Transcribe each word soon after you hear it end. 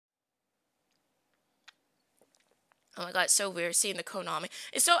Oh my god, it's so weird seeing the Konami.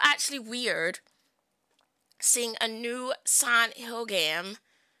 It's so actually weird seeing a new Silent Hill game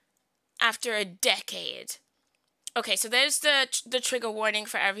after a decade. Okay, so there's the trigger warning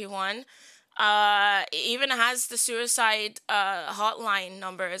for everyone. It even has the suicide hotline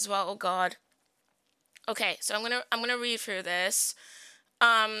number as well. Oh god. Okay, so I'm gonna read through this.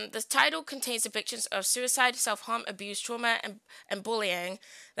 The title contains depictions of suicide, self-harm, abuse, trauma, and bullying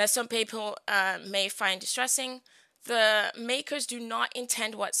that some people may find distressing. The makers do not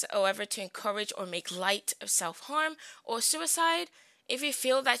intend whatsoever to encourage or make light of self-harm or suicide. If you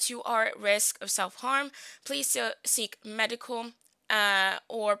feel that you are at risk of self-harm, please seek medical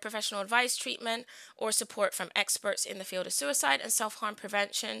or professional advice, treatment, or support from experts in the field of suicide and self-harm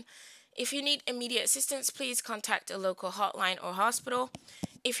prevention. If you need immediate assistance, please contact a local hotline or hospital.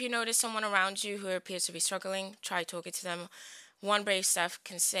 If you notice someone around you who appears to be struggling, try talking to them. One brave step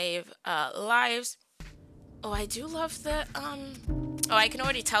can save lives. Oh, I do love the, Oh, I can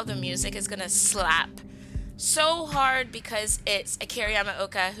already tell the music is gonna slap so hard because it's Akira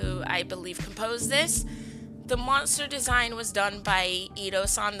Yamaoka who I believe composed this. The monster design was done by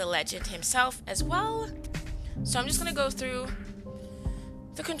Ito-san, the legend himself, as well. So I'm just gonna go through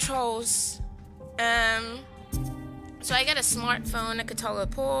the controls. So I get a smartphone, I could toggle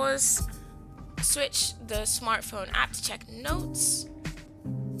pause, switch the smartphone app to check notes.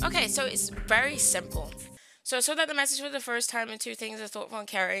 Okay, so it's very simple. So I saw that the message for the first time in Two Things I Thought on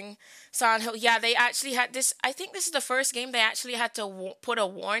Caring, Silent Hill. Yeah, they actually had this. I think this is the first game they actually had to put a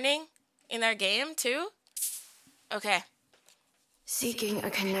warning in their game too. Okay. Seeking a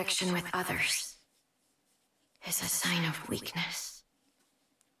connection with others is a sign of weakness.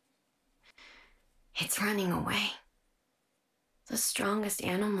 It's running away. The strongest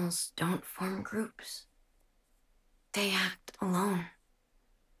animals don't form groups. They act alone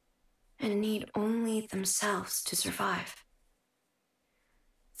and need only themselves to survive.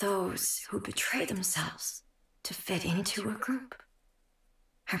 Those who betray themselves to fit into a group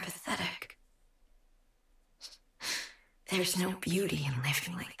are pathetic. There's no beauty in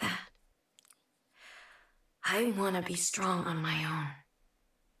living like that. I want to be strong on my own,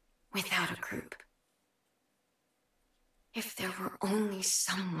 without a group. If there were only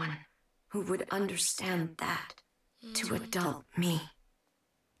someone who would understand that to adult me.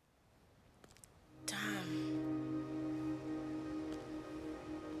 Damn.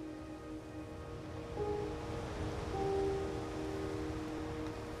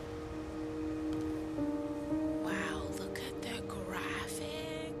 Wow, look at the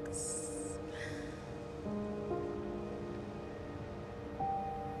graphics.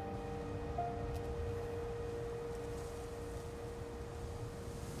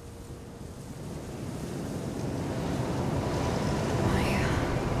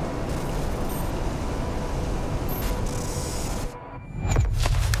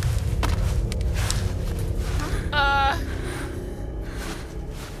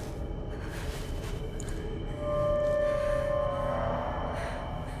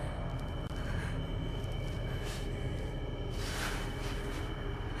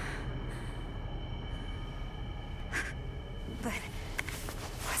 But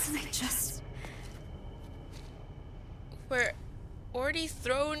wasn't it just... We're already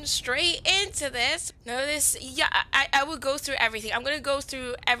thrown straight into this. Notice, yeah, I will go through everything. I'm gonna go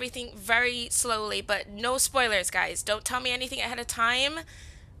through everything very slowly, but no spoilers, guys. Don't tell me anything ahead of time.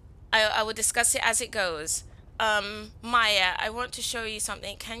 I will discuss it as it goes. Maya, I want to show you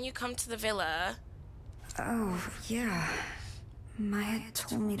something. Can you come to the villa? Oh, yeah. Maya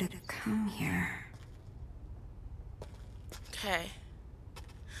told me to come here. Okay.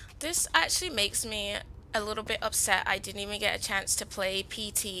 This actually makes me a little bit upset I didn't even get a chance to play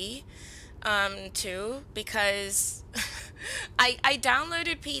PT 2 because I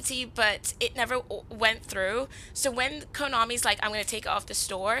downloaded PT but it never went through. So when Konami's like, I'm gonna take it off the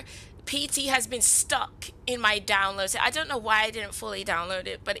store, PT has been stuck in my downloads. I don't know why I didn't fully download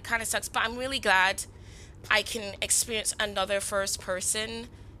it, but it kind of sucks. But I'm really glad I can experience another first person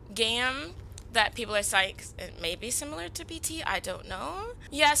game that people are like, it may be similar to PT, I don't know.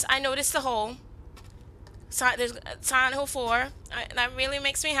 Yes, I noticed the hole. There's Silent Hill 4. That really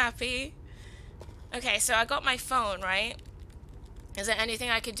makes me happy. Okay, so I got my phone, right? Is there anything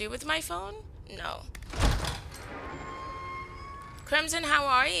I could do with my phone? No. Crimson, how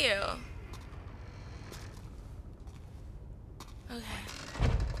are you? Okay.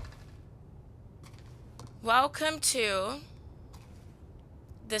 Welcome to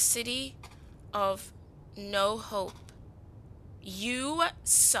the city of no hope. You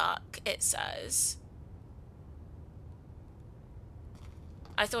suck, it says.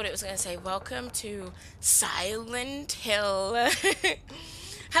 I thought it was going to say, welcome to Silent Hill.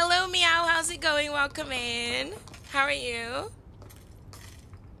 Hello, Meow. How's it going? Welcome in. How are you?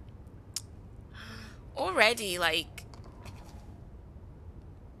 Already, like,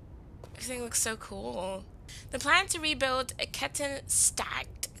 everything looks so cool. The plan to rebuild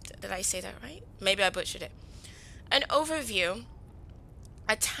Kettenstadt. Did I say that right? Maybe I butchered it. An overview.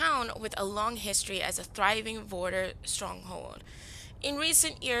 A town with a long history as a thriving border stronghold. In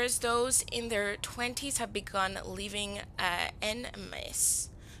recent years, those in their 20s have begun leaving en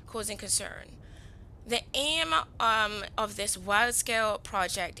masse, causing concern. The aim of this wide-scale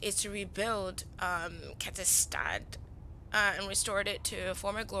project is to rebuild Kettenstadt and restore it to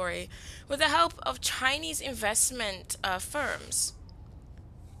former glory with the help of Chinese investment firms.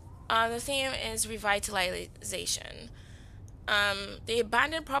 The theme is revitalization. The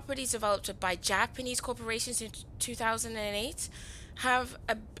abandoned properties developed by Japanese corporations in 2008 have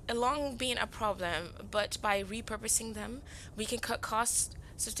long been a problem, but by repurposing them, we can cut costs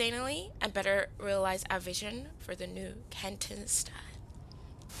sustainably and better realize our vision for the new Kettenstadt.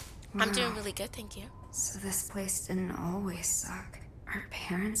 Wow. I'm doing really good, thank you. So this place didn't always suck. Our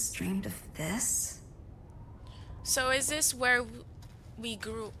parents dreamed of this? So is this where we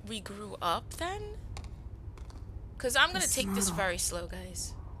grew up then? Because I'm going to take this very slow,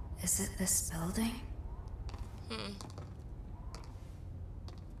 guys. Is it this building?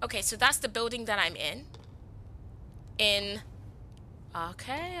 Okay, so that's the building that I'm in.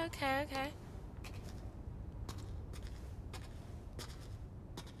 Okay.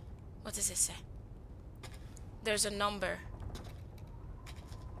 What does it say? There's a number.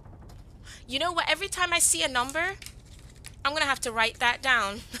 You know what? Every time I see a number, I'm going to have to write that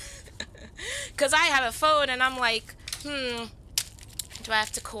down. Because I have a phone and I'm like, do I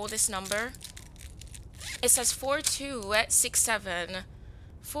have to call this number? It says 4267.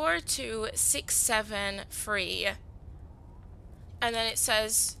 4267 free. And then it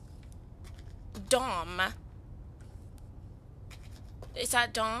says Dom. Is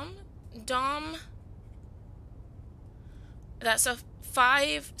that Dom? Dom. That's a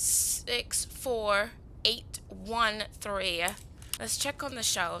 564813. Let's check on the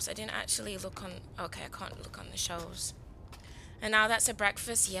shelves. I didn't actually look on... Okay, I can't look on the shelves. And now that's a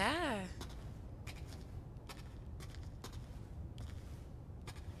breakfast. Yeah.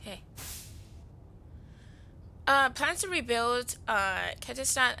 Hey. Plans to rebuild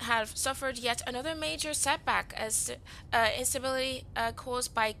Kettenstadt have suffered yet another major setback as instability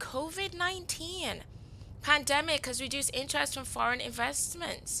caused by COVID-19. Pandemic has reduced interest from foreign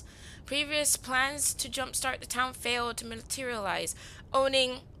investments. Previous plans to jumpstart the town failed to materialize,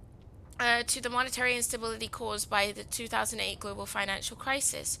 owing to the monetary instability caused by the 2008 global financial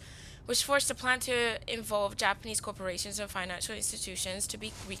crisis, which forced the plan to involve Japanese corporations and financial institutions to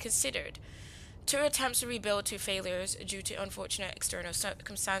be reconsidered. Two attempts to rebuild to failures due to unfortunate external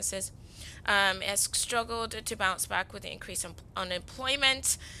circumstances. Has struggled to bounce back with the increase in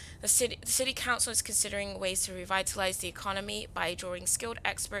unemployment. The city council is considering ways to revitalize the economy by drawing skilled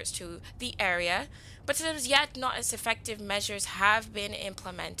experts to the area, but as yet not as effective measures have been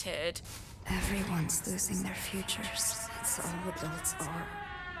implemented. Everyone's losing their futures. It's all adults are.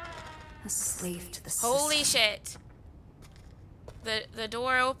 A slave to the system. Holy shit. The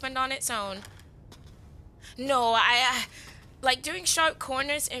door opened on its own. No, I like doing sharp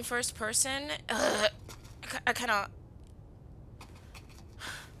corners in first person. I cannot.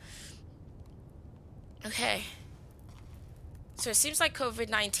 Okay. So it seems like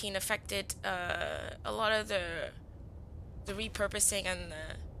COVID-19 affected a lot of the repurposing and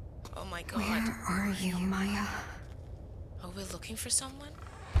the... Oh my god. Where are you, Maya? Oh, we're looking for someone?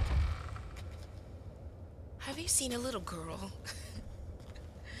 Have you seen a little girl?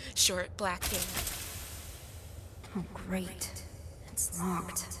 Short, black hair. Oh, great. It's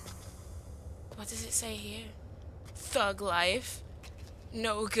locked. What does it say here? Thug life.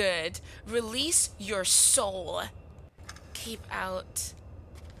 No good. Release your soul. Keep out.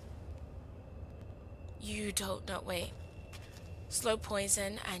 You don't know. Wait. Slow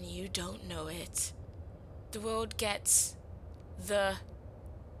poison and you don't know it. The world gets the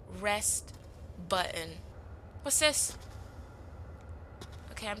rest button. What's this?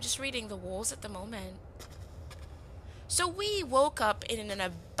 Okay, I'm just reading the walls at the moment. So we woke up in an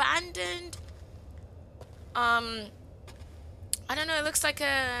abandoned, I don't know, it looks like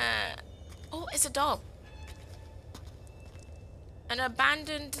a, oh, it's a doll. An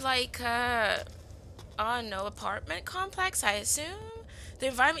abandoned, like, I don't know, apartment complex, I assume? The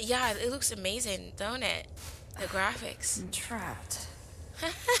environment, yeah, it looks amazing, don't it? The graphics. I'm trapped.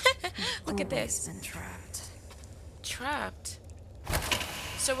 Look at this. Been trapped. Trapped?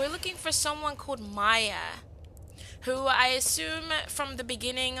 So we're looking for someone called Maya, who I assume from the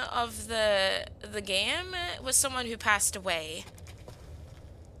beginning of the game was someone who passed away.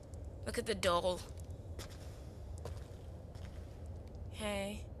 Look at the doll.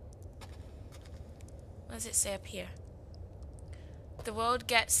 Hey. What does it say up here? The world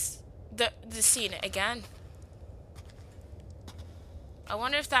gets the scene again. I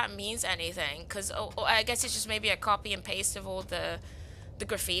wonder if that means anything, because I guess it's just maybe a copy and paste of all the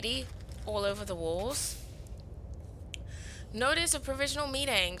graffiti all over the walls. Notice of provisional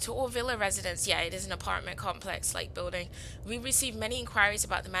meeting to all villa residents. Yeah, it is an apartment complex-like building. We received many inquiries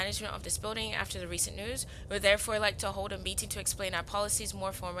about the management of this building after the recent news. We would therefore like to hold a meeting to explain our policies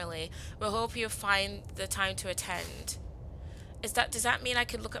more formally. We hope you find the time to attend. Does that mean I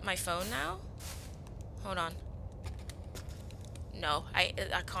could look at my phone now? Hold on. No, I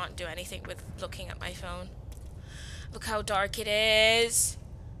can't do anything with looking at my phone. Look how dark it is.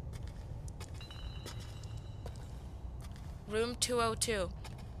 Room 202.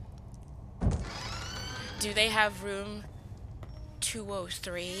 Do they have room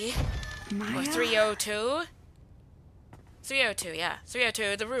 203? Maya? Or 302? 302, yeah.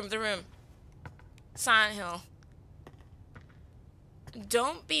 302, the room. Silent Hill.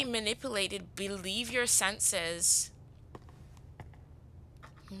 Don't be manipulated. Believe your senses.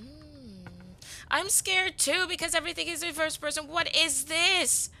 I'm scared too because everything is in first person. What is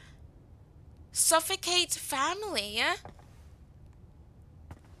this? Suffocate family, yeah?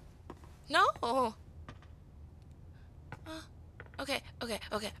 No. Okay.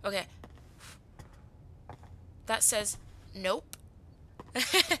 That says nope.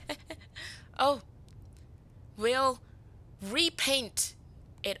 Oh. We'll repaint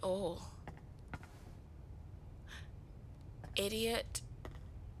it all. Idiot.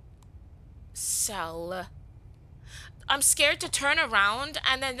 Cell. I'm scared to turn around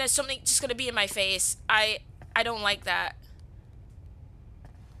and then there's something just gonna be in my face. I don't like that.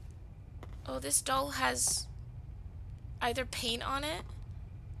 Oh, this doll has either paint on it.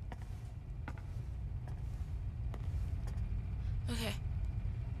 Okay.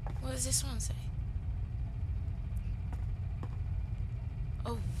 What does this one say?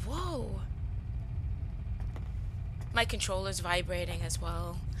 Oh, whoa. My controller's vibrating as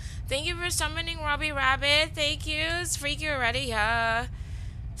well. Thank you for summoning Robbie Rabbit. Thank you. It's freaky already, yeah.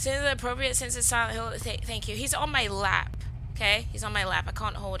 Since the appropriate sense of Silent Hill. Thank you. He's on my lap. Okay? He's on my lap. I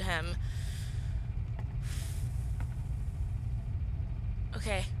can't hold him.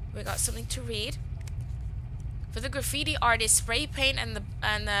 Okay. We got something to read. For the graffiti artist, spray paint and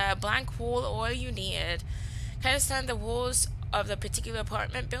the blank wall all you need. Can understand the walls of the particular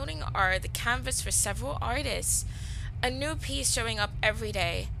apartment building are the canvas for several artists. A new piece showing up every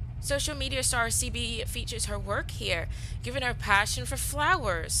day. Social media star CB features her work here, given her passion for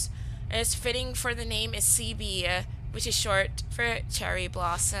flowers. And it's fitting for the name is CB, which is short for cherry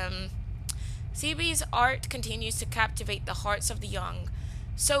blossom. CB's art continues to captivate the hearts of the young.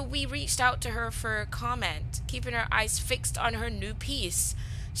 So we reached out to her for comment, keeping her eyes fixed on her new piece.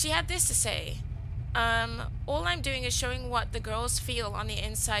 She had this to say. All I'm doing is showing what the girls feel on the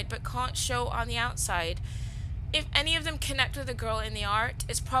inside but can't show on the outside. If any of them connect with the girl in the art,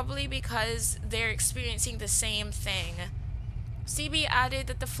 it's probably because they're experiencing the same thing. CB added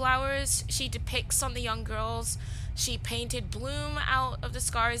that the flowers she depicts on the young girls she painted bloom out of the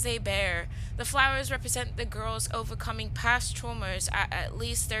scars they bear. The flowers represent the girls overcoming past traumas, at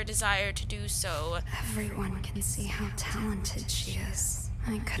least their desire to do so. Everyone can see how talented she is.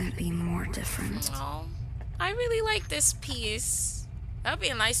 I couldn't be more different. Oh, I really like this piece. That would be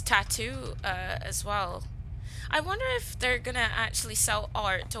a nice tattoo as well. I wonder if they're gonna actually sell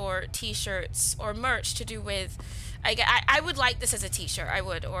art or t-shirts or merch to do with... I would like this as a t-shirt, I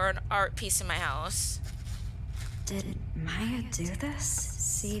would, or an art piece in my house. Did Maya do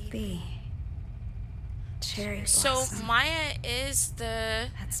this? CB. Cherry blossom. So Maya is the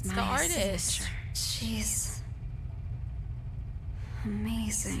artist. Signature. She's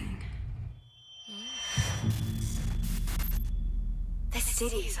amazing. The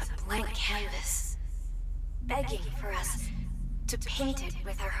city's a blank canvas, begging for us to paint it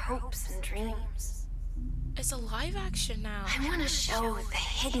with our hopes and dreams. It's a live action now. I want to show the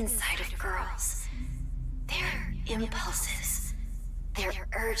hidden side of girls, their impulses, their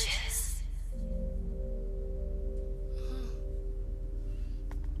urges.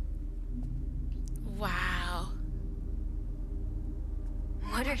 Wow.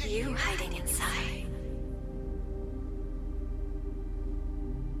 What are you hiding inside?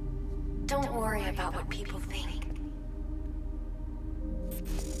 Don't worry about what people think.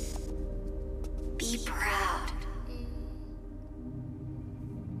 Be proud.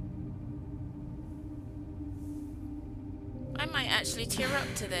 I might actually tear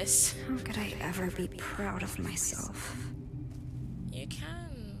up to this. How could I ever be proud of myself? You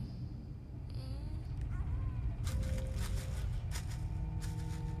can.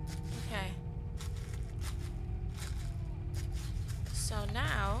 Okay. So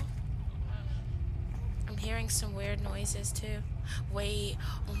now, I'm hearing some weird noises too. Wait,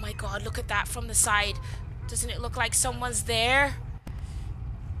 oh my god, look at that from the side. Doesn't it look like someone's there?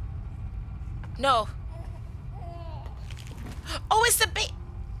 No. Oh, it's the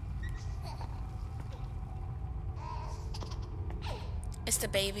It's the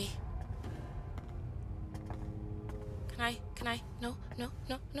baby. Can I? No.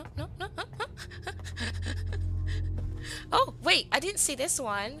 Oh, wait, I didn't see this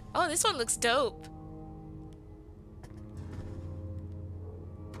one. Oh, this one looks dope.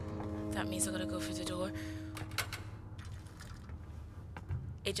 That means I gotta go through the door.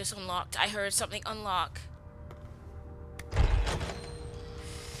 It just unlocked. I heard something unlock.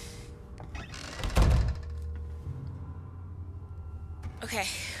 Okay.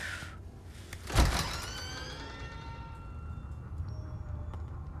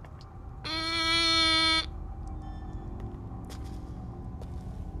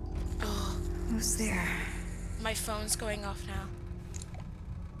 Oh. Who's there? My phone's going off now.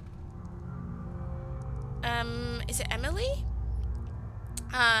 Is it Emily?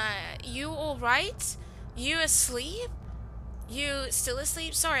 You alright? You asleep? You still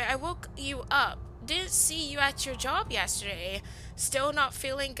asleep? Sorry, I woke you up. Didn't see you at your job yesterday. Still not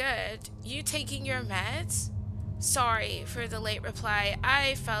feeling good. You taking your meds? Sorry for the late reply.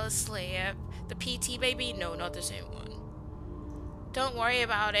 I fell asleep. The PT baby? No, not the same one. Don't worry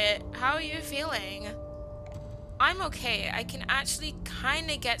about it. How are you feeling? I'm okay. I can actually kind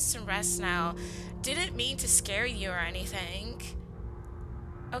of get some rest now. Didn't mean to scare you or anything.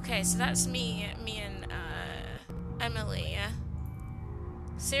 Okay, so that's me and Emily.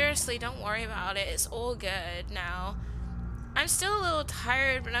 Seriously, don't worry about it. It's all good now. I'm still a little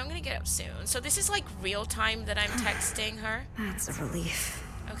tired, but I'm gonna get up soon. So this is like real time that I'm texting her. That's a relief.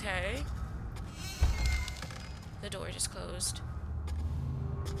 Okay. The door just closed.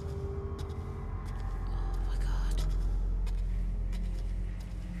 Oh my god.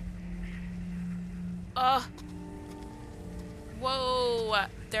 Oh. Whoa.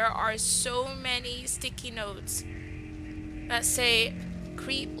 There are so many sticky notes that say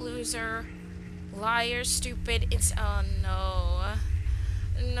creep, loser, liar, stupid. It's oh no.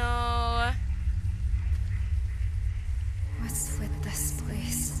 No. What's with this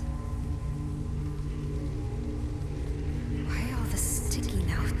place? Why all the sticky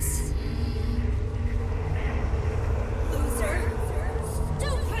notes? Loser!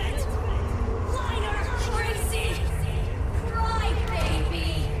 Stupid! Liar! Crazy! Cry baby!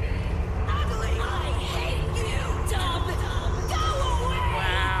 Ugly! I hate you! Dumb! Go away!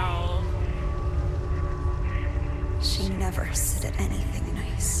 Wow. She never said anything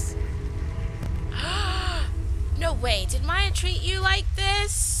nice. No way. Did Maya treat you like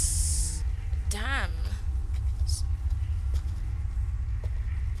this? Damn.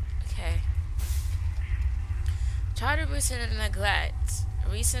 Okay. Child abuse and neglect. A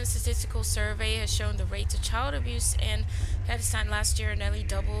recent statistical survey has shown the rate of child abuse in Pakistan last year nearly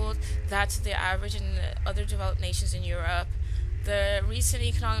doubled that of the average in other developed nations in Europe. The recent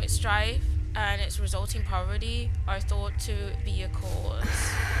economic strife and its resulting poverty are thought to be a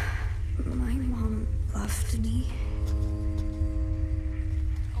cause. My mom loved me.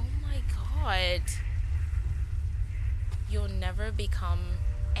 Oh my god. You'll never become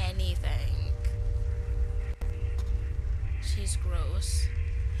anything. She's gross.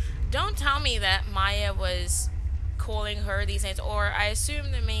 Don't tell me that Maya was calling her these names, or I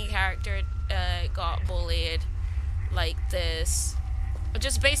assume the main character got bullied like this.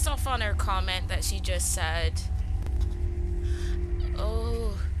 Just based off on her comment that she just said.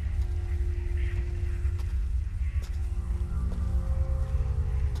 Oh.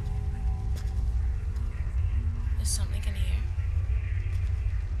 There's something in here.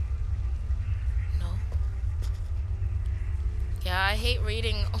 No. Yeah, I hate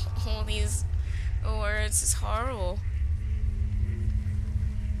reading all these words. It's horrible.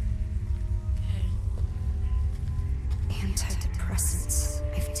 Antidepressants.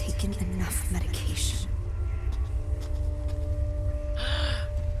 I've taken enough medication.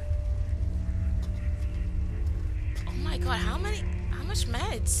 Oh my god, how much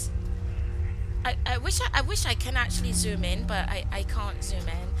meds? I wish I can actually zoom in, but I can't zoom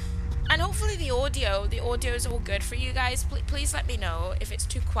in. And hopefully the audio is all good for you guys. Please let me know if it's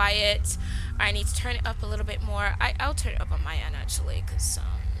too quiet or I need to turn it up a little bit more. I'll turn it up on my end actually, cause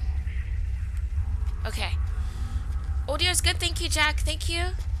okay. Audio's good. Thank you, Jack. Thank you.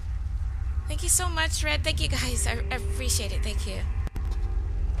 Thank you so much, Red. Thank you, guys. I appreciate it. Thank you.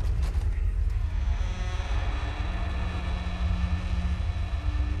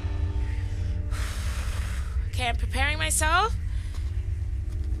 Okay, I'm preparing myself.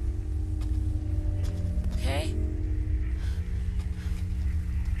 Okay.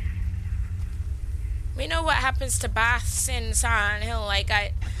 We know what happens to baths in Silent Hill. Like,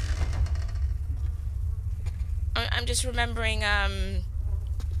 I'm just remembering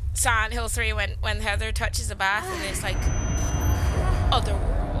Silent Hill 3 when Heather touches a bath and it's like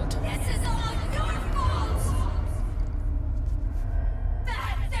otherworld. This is all your fault!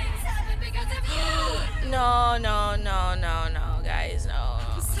 Bad things happen because of you! No, no, no, no, no, guys, no.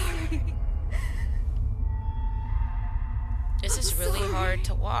 I'm sorry. This is really hard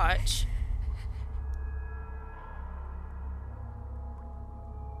to watch.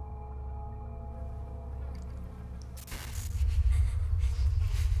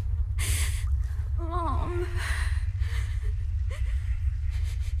 Mom.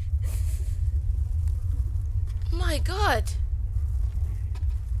 My God.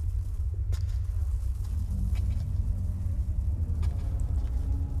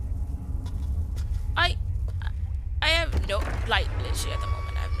 I have no, like, literally at the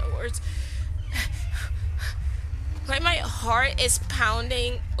moment I have no words. Like, my heart is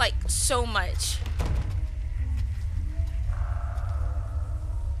pounding, like, so much.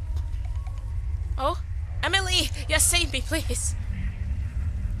 Oh, Emily, yes, save me, please.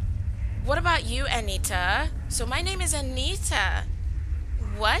 What about you, Anita? So my name is Anita.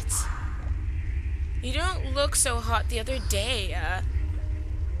 What? You don't look so hot the other day.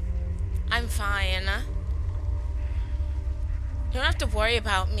 I'm fine. You don't have to worry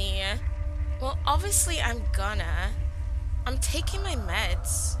about me. Well, obviously I'm gonna. I'm taking my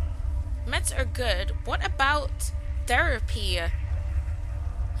meds. Meds are good. What about therapy?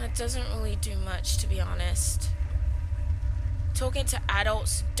 That doesn't really do much, to be honest. Talking to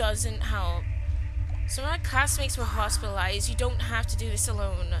adults doesn't help. Some of my classmates were hospitalized. You don't have to do this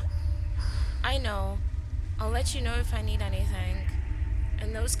alone. I know. I'll let you know if I need anything.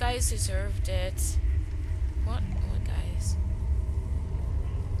 And those guys deserved it. What guys?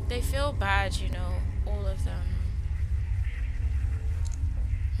 They feel bad, you know. All of them.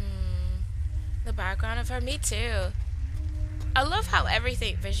 The background of her, me too. I love how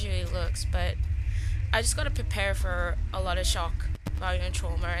everything visually looks, but I just gotta prepare for a lot of shock value and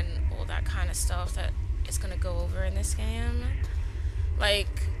trauma and all that kind of stuff that is gonna go over in this game.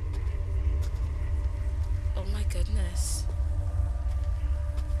 Like, oh my goodness.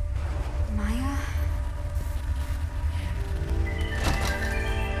 Maya?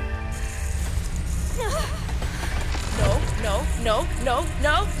 No, no, no,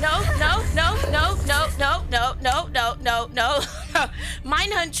 no, no, no, no, no, no, no, no, no, no, no, no.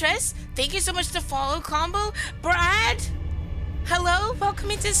 Mindhuntress, thank you so much to follow combo. Brad, hello, welcome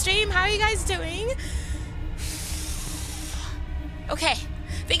into the stream. How are you guys doing? Okay,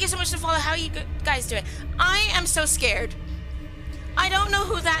 thank you so much to follow. How are you guys doing? I am so scared. I don't know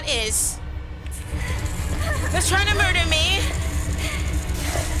who that is. They're trying to murder me.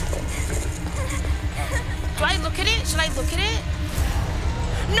 Do I look at it? Should I look at it?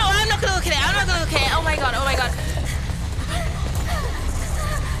 No, I'm not gonna look at it. I'm not gonna look at it. Oh my god, oh my god.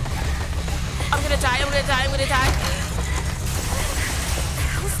 I'm gonna die, I'm gonna die, I'm gonna die.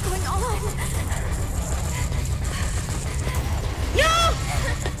 What's going on? No!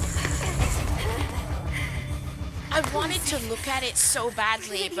 I wanted to look at it so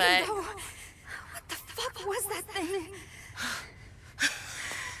badly, but... What the fuck was that thing?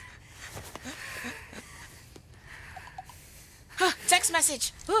 Text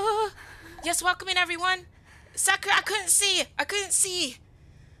message. Yes, welcome in, everyone. Sakura, I couldn't see. I couldn't see.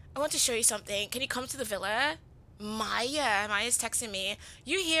 I want to show you something. Can you come to the villa? Maya's texting me.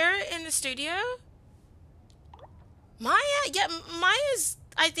 You here in the studio? Maya? Yeah, Maya's,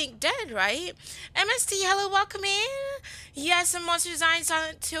 I think, dead, right? MST, hello, welcome in. Yes, and Monster Design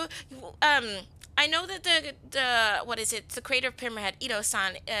Silent 2. I know that the creator of Pyramid Head,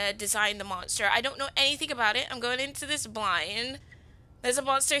 Ito-san, designed the monster. I don't know anything about it. I'm going into this blind. There's a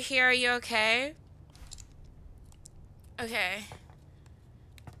monster here. Are you okay? Okay.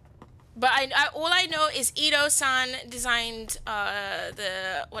 But all I know is Ito-san designed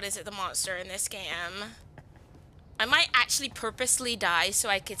the monster in this game. I might actually purposely die so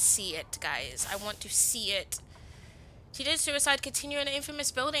I could see it, guys. I want to see it. Teenage suicide continue in an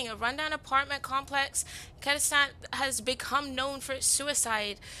infamous building. A rundown apartment complex, Kyrgyzstan has become known for its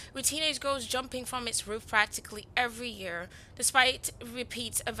suicide, with teenage girls jumping from its roof practically every year. Despite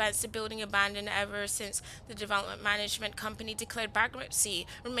repeat events, the building abandoned ever since the development management company declared bankruptcy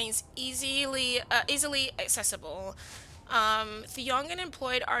remains easily accessible. The young and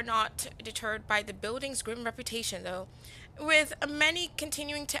employed are not deterred by the building's grim reputation, though, with many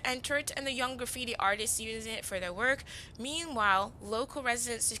continuing to enter it and the young graffiti artists using it for their work. Meanwhile, local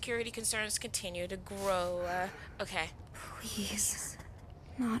residents' security concerns continue to grow. Okay. Please.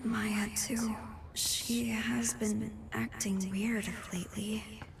 Not Maya, too. She has been acting weird lately.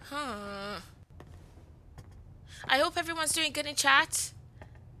 Huh. I hope everyone's doing good in chat.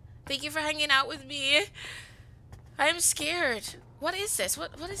 Thank you for hanging out with me. I'm scared. What is this?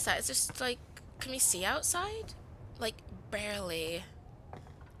 What is that? Is this like, can we see outside? Like, barely.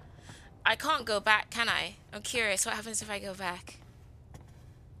 I can't go back, can I? I'm curious, what happens if I go back?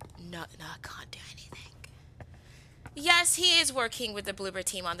 No, I can't do anything. Yes, he is working with the Bloober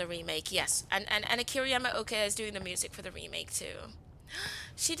team on the remake, yes. And Akira Yamaoka is doing the music for the remake, too.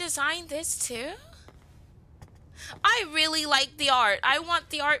 She designed this, too? I really like the art. I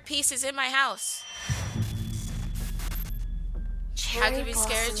want the art pieces in my house. How can you be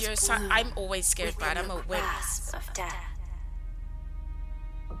scared? I'm always scared, Brad. I'm a wimp. Of death.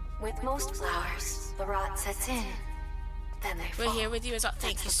 With most flowers, the rot sets in. Then they fall. We're here with you as well.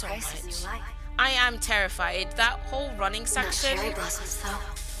 Thank you so much. New life. I am terrified. That whole running section. Not cherry blossoms, though.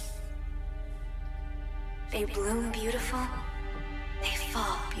 They bloom beautiful. They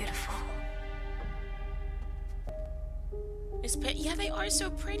fall beautiful. Yeah, they are so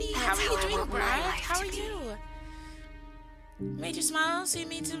pretty. That's how are you how I doing, want my Brad? life How to are be. you? Made you smile, see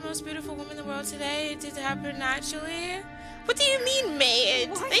me to the most beautiful woman in the world today. It did happen naturally. What do you mean, mate?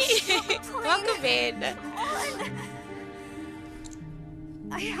 Welcome in.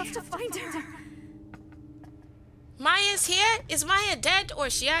 I have to find her. Maya's here? Is Maya dead or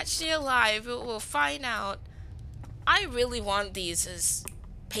is she actually alive? We'll find out. I really want these as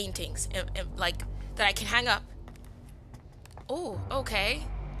paintings, like, that I can hang up. Oh, okay.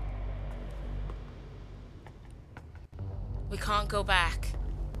 We can't go back.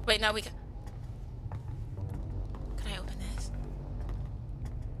 Wait, now we can. Can I open this?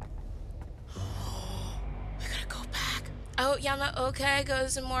 We gotta go back. Oh, Yamaoka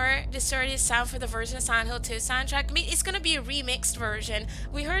goes a more distorted sound for the version of Silent Hill 2 soundtrack. I mean, it's gonna be a remixed version.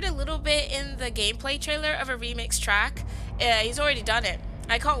 We heard a little bit in the gameplay trailer of a remixed track. He's already done it.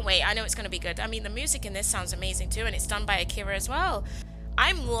 I can't wait. I know it's gonna be good. I mean, the music in this sounds amazing too, and it's done by Akira as well.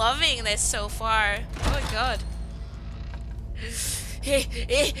 I'm loving this so far. Oh my god.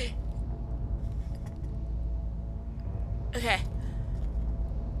 Okay.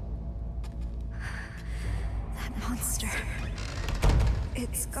 That monster.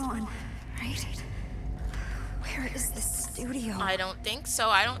 It's gone, right? Where is this studio? I don't think so.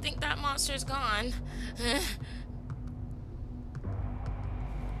 I don't think that monster's gone.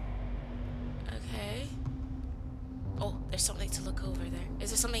 Okay. Oh, there's something to look over there. Is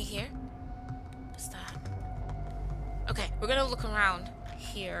there something here? What's that? Okay, we're gonna look around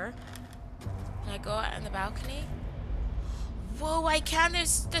here. Can I go out on the balcony? Whoa, I can.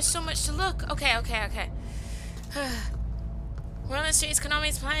 There's so much to look. Okay. We're on the streets. Konami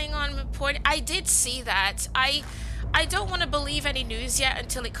is planning on reporting. I did see that. I don't want to believe any news yet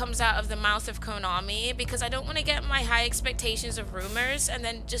until it comes out of the mouth of Konami, because I don't want to get my high expectations of rumors and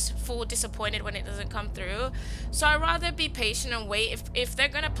then just fall disappointed when it doesn't come through. So I'd rather be patient and wait. If they're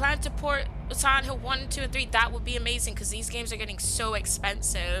gonna plan to port Silent Hill 1, 2, and 3, that would be amazing, because these games are getting so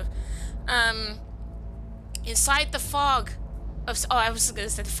expensive. Inside the fog of, oh, I was gonna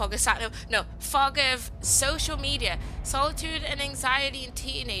say the fog of Silent Hill. No, fog of social media, solitude and anxiety in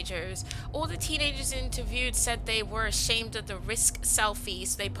teenagers. All the teenagers interviewed said they were ashamed of the risk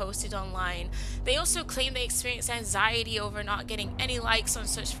selfies they posted online. They also claimed they experienced anxiety over not getting any likes on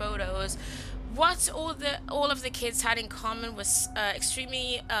such photos. What all of the kids had in common was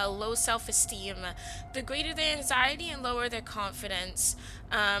extremely low self-esteem. The greater their anxiety and lower their confidence,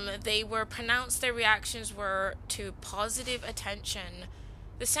 they were pronounced their reactions were to positive attention.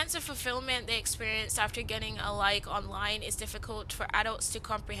 The sense of fulfillment they experienced after getting a like online is difficult for adults to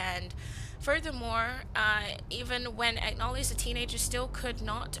comprehend. Furthermore, even when acknowledged, the teenagers still could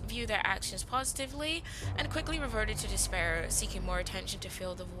not view their actions positively and quickly reverted to despair, seeking more attention to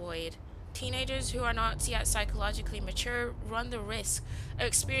fill the void. Teenagers who are not yet psychologically mature run the risk of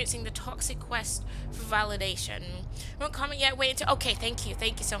experiencing the toxic quest for validation. Won't comment yet, wait until... Okay, thank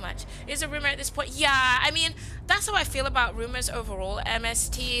you so much. Is a rumor at this point? Yeah, I mean, that's how I feel about rumors overall.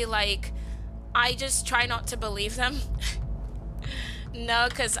 MST, like, I just try not to believe them. No,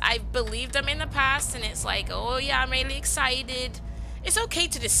 because I've believed them in the past, and it's like, oh yeah, I'm really excited. It's okay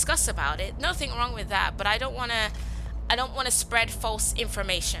to discuss about it. Nothing wrong with that, but I don't want to spread false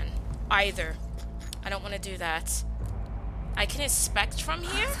information either. I don't want to do that. I can inspect from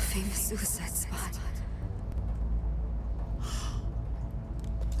here? The famous suicide spot.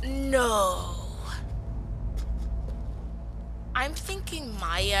 No. I'm thinking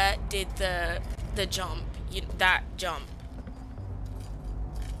Maya did the jump, that jump.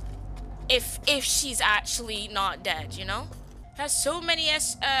 If she's actually not dead, you know? Has so many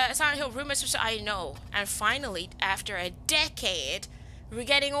Silent Hill rumors, which I know. And finally, after a decade, we're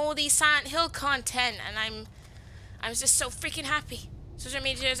getting all these Silent Hill content, and I'm just so freaking happy. Social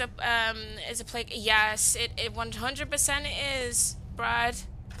media is a plague. Yes, it 100% is, Brad.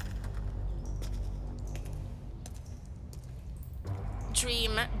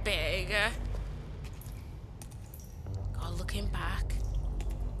 Dream big. God, looking back.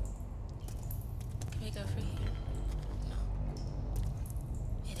 Can we go through here? No.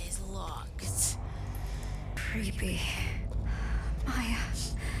 It is locked. Creepy. Maya.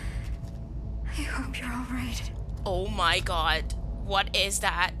 I hope you're alright. Oh my god. What is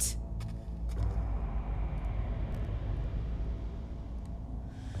that?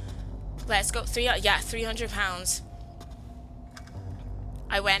 Let's go. 300 pounds.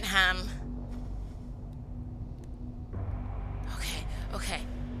 I went ham. Okay.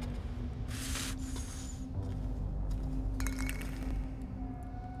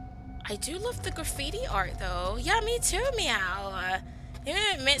 I do love the graffiti art though. Yeah, me too, meow. You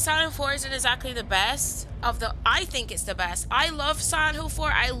gonna admit Silent Hill 4 isn't exactly the best of the... I think it's the best. I love Silent Hill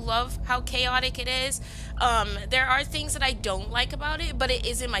 4. I love how chaotic it is. There are things that I don't like about it, but it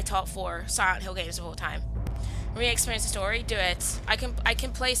is in my top 4 Silent Hill games of all time. Re-experience the story? Do it. I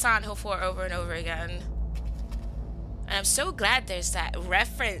can play Silent Hill 4 over and over again. And I'm so glad there's that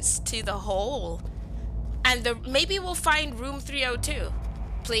reference to the hole. And maybe we'll find room 302.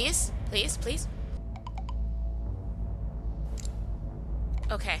 Please? Please? Please?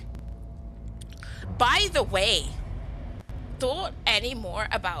 Okay. By the way, thought any more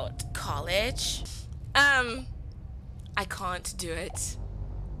about college? I can't do it.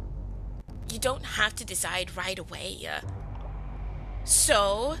 You don't have to decide right away.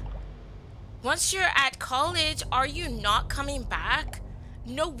 So, once you're at college, are you not coming back?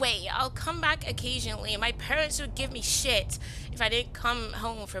 No way, I'll come back occasionally. My parents would give me shit if I didn't come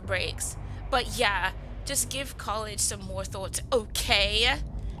home for breaks. But yeah, just give college some more thoughts, okay?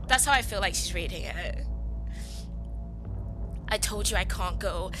 That's how I feel like she's reading it. I told you I can't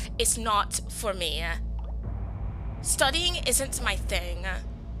go. It's not for me. Studying isn't my thing.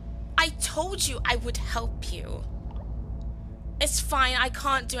 I told you I would help you. It's fine, I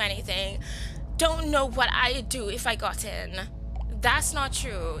can't do anything. Don't know what I'd do if I got in. That's not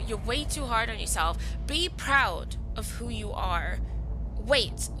true. You're way too hard on yourself. Be proud of who you are.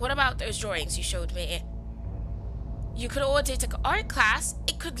 Wait, what about those drawings you showed me? You could all take an art class.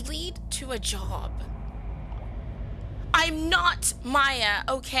 It could lead to a job. I'm not Maya,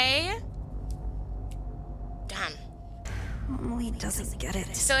 okay? Damn. Emily doesn't get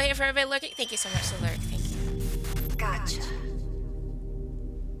it. Still here for a bit looking? Thank you so much, Alert. Thank you. Gotcha.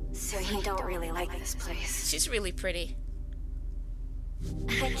 So you don't really like this place. She's really pretty.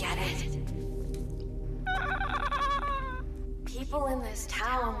 I get it. People in this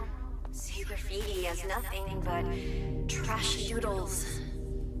town see graffiti as nothing but trash doodles.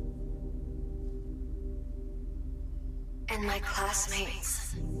 And my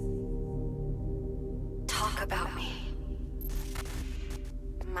classmates talk about me.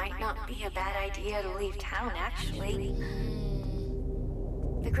 Might not be a bad idea to leave town, actually.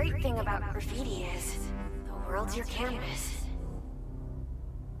 The great thing about graffiti is the world's your canvas.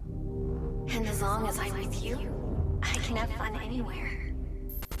 And as long as I'm with you, I can have fun anywhere.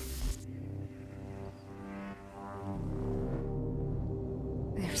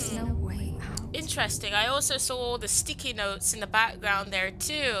 There's no way out. Interesting. I also saw all the sticky notes in the background there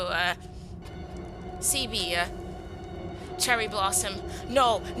too. CB, Cherry Blossom.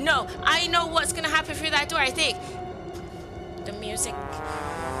 No, no, I know what's gonna happen through that door, I think. The music.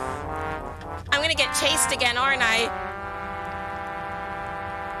 I'm gonna get chased again, aren't I?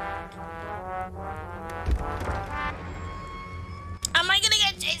 Am I gonna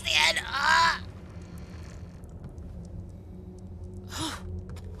get chased again? Ah!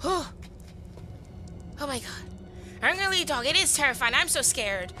 Oh my god. I'm gonna lead dog. It is terrifying. I'm so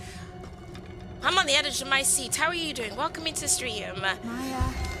scared. I'm on the edge of my seat. How are you doing? Welcome into the stream.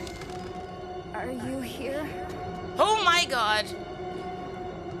 Maya, are you here? Oh my god.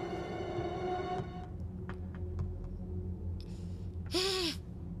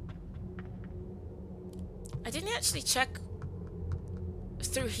 didn't actually check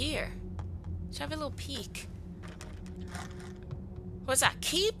through here. Should have a little peek. What's that?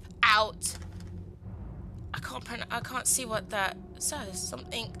 Keep out. I can't see what that says.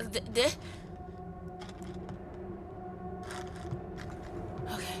 Something.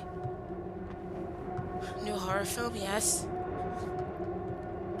 Okay. New horror film, yes.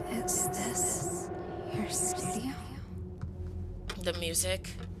 Is this your studio? The music.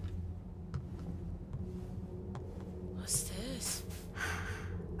 What's this?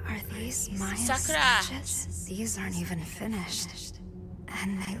 Are these Maya Sakura. sketches? These aren't even finished.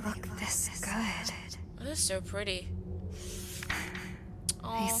 And they look this good. Oh, they're so pretty. They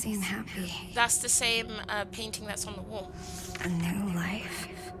Oh, seem happy. that's the same painting that's on the wall. A new life.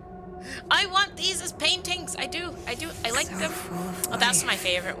 I want these as paintings. I do. I like So them. full of Oh, that's life. my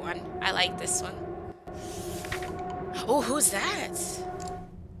favorite one. I like this one. Oh, who's that?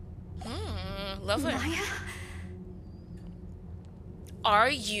 Love it. Maya? Are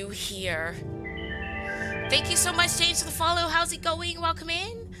you here? Thank you so much, James, for the follow. How's it going? Welcome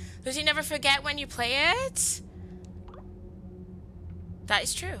in. Does you never forget when you play it? That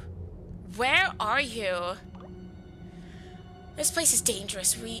is true. Where are you? This place is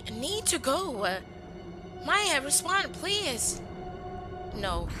dangerous. We need to go. Maya, respond, please.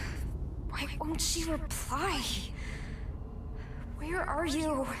 No. Why won't she reply? Where are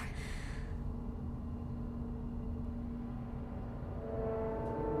you?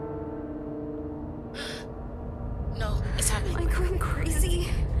 No, it's happening. Am I going crazy?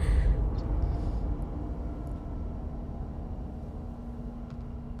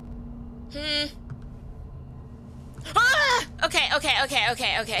 Ah! Okay.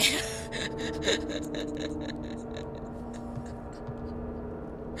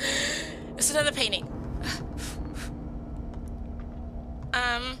 It's another painting.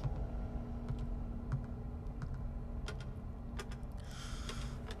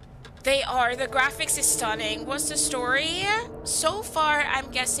 The graphics is stunning. What's the story? So far, I'm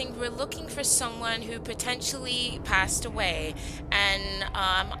guessing we're looking for someone who potentially passed away, and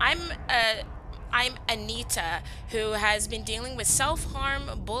I'm Anita, who has been dealing with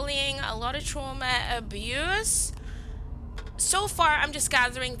self-harm, bullying, a lot of trauma, abuse. So far, I'm just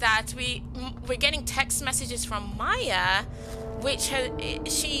gathering that we're getting text messages from Maya, which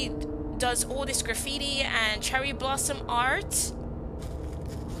she does all this graffiti and cherry blossom art,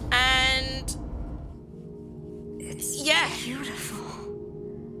 and It's yeah. beautiful.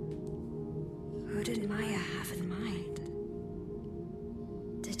 Who did Maya have in mind?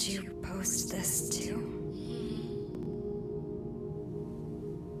 Did you post this too?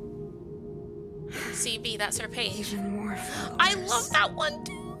 CB, that's her page. Even more followers. I love that one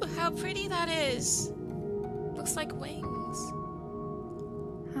too. How pretty that is. Looks like wings.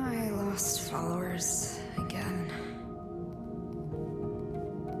 I lost followers again.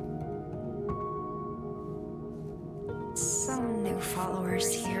 Some new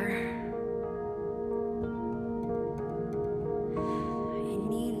followers here. I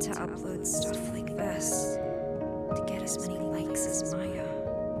need to upload stuff like this to get as many likes as Maya.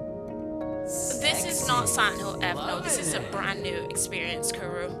 This is not Silent Hill F. No, this is a brand new experience,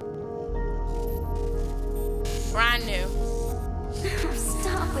 Kuru. Brand new.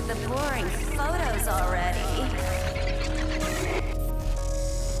 Stop with the boring photos already.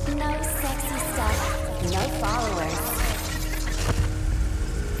 No sexy stuff, no followers.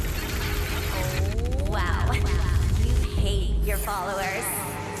 Wow, you hate your followers.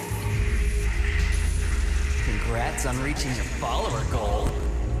 Congrats on reaching your follower goal.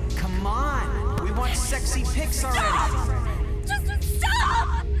 Come on, we want sexy pics already. Just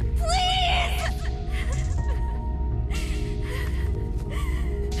stop! Please!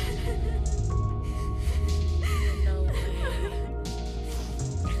 No way.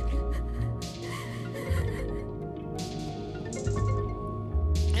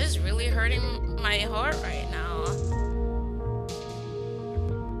 This is really hurting my heart right now.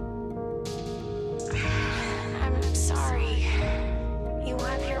 I'm sorry. You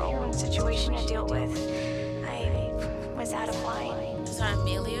have your own situation to deal with. I was out of line. Is that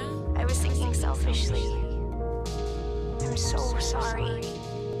Amelia? I was thinking selfishly. I'm so sorry.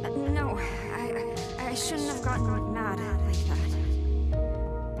 No, I shouldn't have gotten mad like that.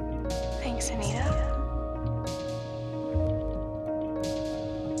 Thanks, Anita.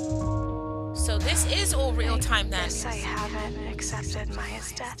 So this is all real time then. Guess I haven't accepted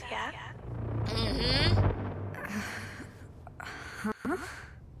Maya's death yet.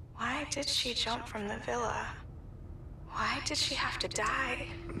 Why did she jump from the villa? Why did she have to die?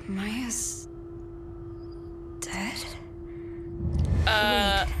 Maya's dead?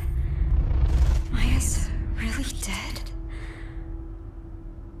 Uh, Maya's really really dead?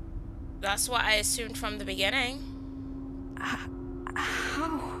 That's what I assumed from the beginning. How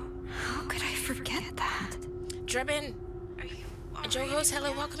could I forget that? Drebin, Are you Joho's,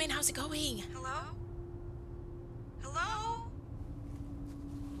 hello, welcome in. How's it going? Hello? Hello?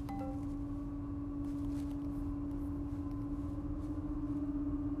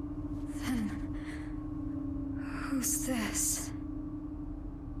 Then who's this?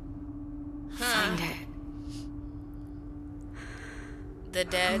 Huh. Find it. The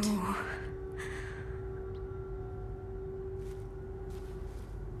dead. Who?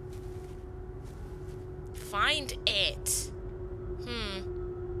 Find it.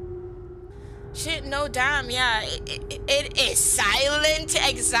 Shit, no damn, yeah. It is silent,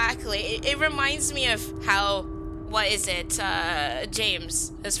 exactly. It reminds me of how, what is it,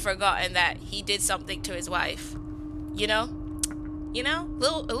 James has forgotten that he did something to his wife. You know? You know?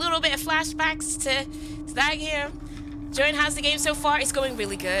 A little bit of flashbacks to that game. Jordan, how's the game so far? It's going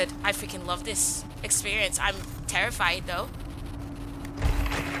really good. I freaking love this experience. I'm terrified though.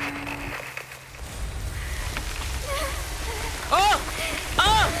 Oh!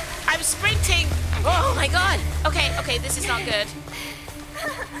 I'm sprinting! Oh my god! Okay, this is not good.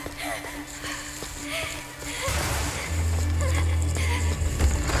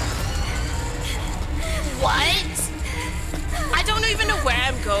 What? I don't even know where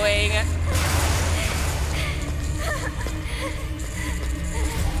I'm going.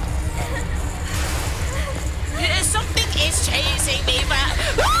 Something is chasing me, but...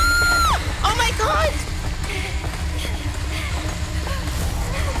 Ah! Oh my god!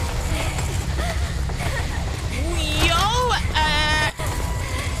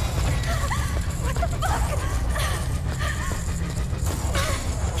 What the fuck?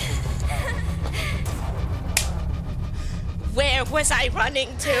 Where was I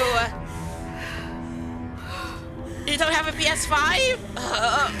running to? You don't have a PS5?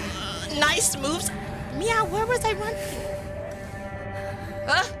 Nice moves. Meow, where was I running?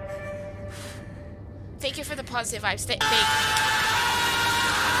 Thank you for the positive vibes. Thank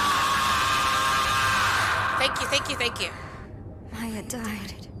you. Maya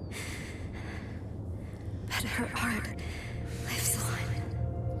died. But her art lives on.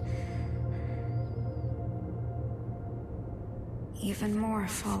 Even more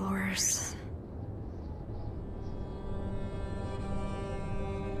followers.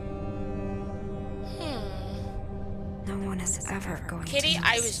 No one is ever going Kitty, to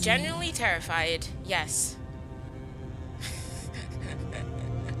I miss was me. genuinely terrified. Yes.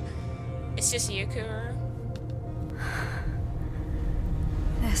 It's just you, Kuru.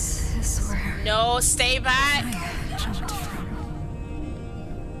 This is where No, stay back. Maya jumped from.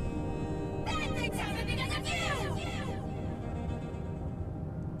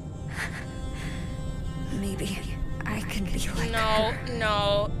 Maybe I can be like No, her.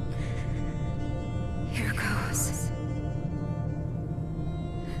 no. Here goes.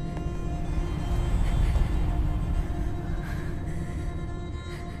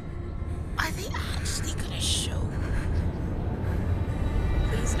 Are they actually gonna show?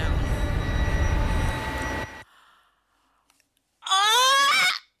 Please no.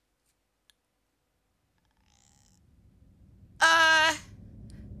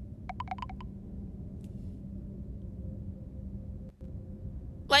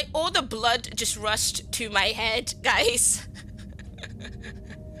 Like all the blood just rushed to my head, guys.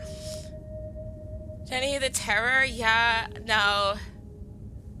 Jenny, the terror? Yeah, no.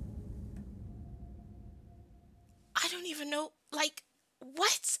 I don't even know, like,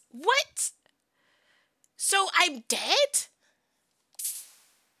 what? What? So I'm dead?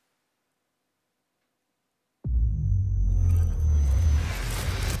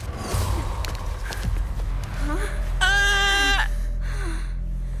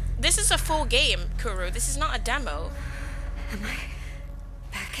 This is a full game, Kuru. This is not a demo. Am I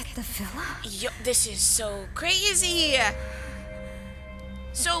back at the villa? Yo, this is so crazy.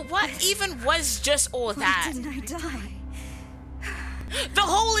 So what even was just all Why that? didn't I die? The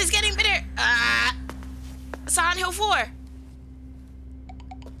hole is getting bigger. Silent Hill 4.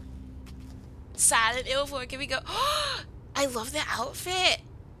 Silent Hill 4. Can we go? I love the outfit.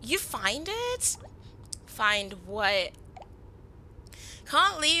 You find it? Find what?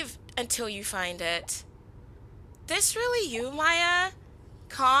 Can't leave until you find it. This really you, Maya?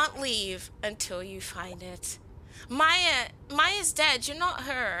 Can't leave until you find it. Maya's dead. You're not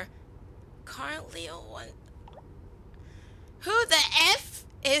her. Currently a one. Who the F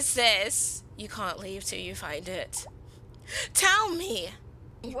is this? You can't leave till you find it. Tell me.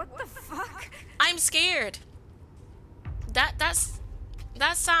 What the fuck? I'm scared. That's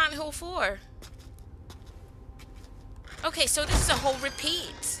Silent Hill 4. Okay, so this is a whole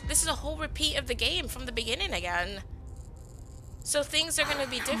repeat. This is a whole repeat of the game from the beginning again. So things are gonna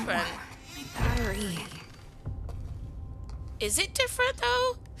be different. Battery. Is it different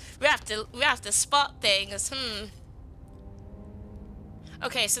though? We have to spot things.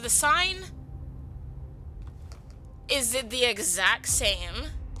 Okay, so the sign is it the exact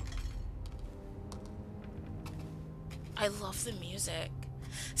same? I love the music.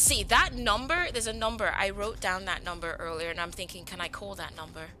 See, that number, there's a number. I wrote down that number earlier and I'm thinking, can I call that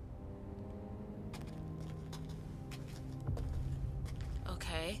number?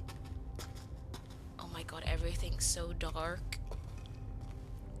 Okay. Oh my god, everything's so dark.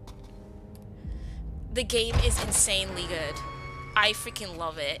 The game is insanely good. I freaking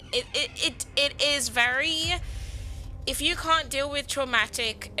love it. It is very... If you can't deal with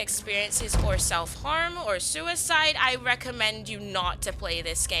traumatic experiences or self-harm or suicide, I recommend you not to play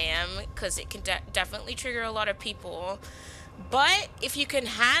this game because it can definitely trigger a lot of people. But if you can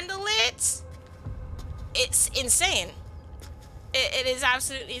handle it, it's insane. It is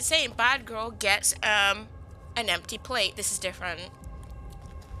absolutely insane. Bad girl gets an empty plate. This is different.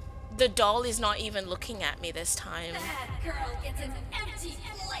 The doll is not even looking at me this time. Bad girl gets an empty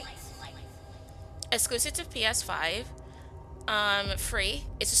plate. Exclusive to PS5. Free.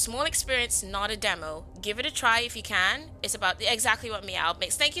 It's a small experience, not a demo. Give it a try if you can. It's about exactly what Meow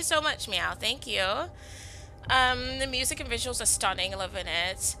makes. Thank you so much, Meow. Thank you. The music and visuals are stunning. I love it.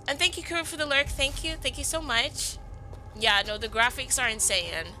 And thank you, Kuro, for the lurk. Thank you. Thank you so much. Yeah, no, the graphics are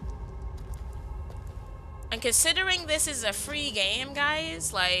insane. And considering this is a free game,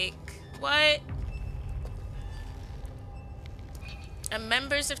 guys, like, what? And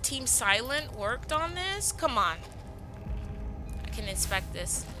members of Team Silent worked on this? Come on. I can inspect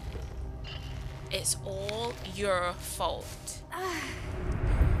this. It's all your fault.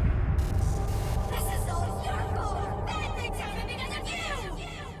 This is all your fault. Bad things happen because of you.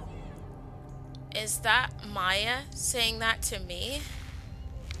 Is that Maya saying that to me?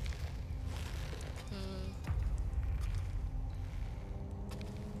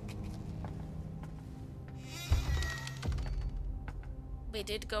 We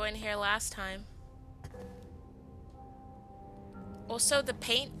did go in here last time. Also, the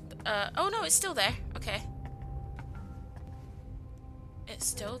paint... oh no, it's still there. Okay. It's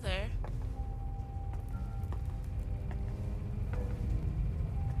still there.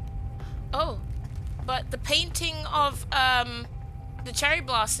 Oh, but the painting of the cherry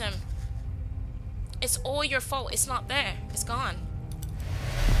blossom, it's all your fault. It's not there. It's gone.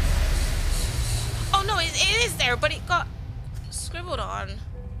 Oh no, it is there, but it got scribbled on.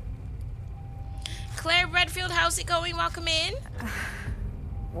 Claire Redfield, how's it going? Welcome in.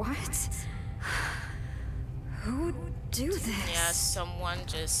 What? Who would do this? Yeah, someone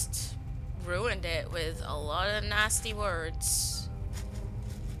just ruined it with a lot of nasty words.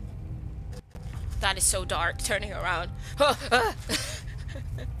 That is so dark, turning around.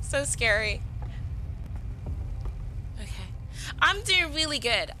 So scary. Okay. I'm doing really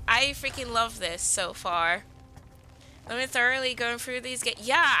good. I freaking love this so far. I'm thoroughly going through these games.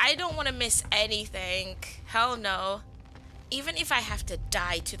 Yeah, I don't want to miss anything. Hell no. Even if I have to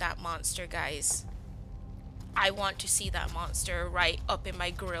die to that monster, guys. I want to see that monster right up in my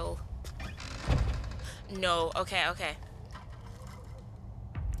grill. No. Okay, okay.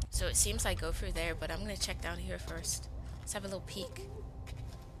 So it seems I go through there, but I'm going to check down here first. Let's have a little peek.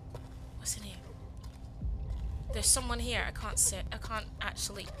 What's in here? There's someone here. I can't sit. I can't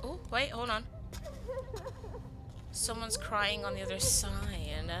actually... Oh, wait, hold on. Someone's crying on the other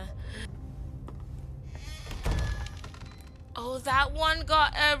side. Oh, that one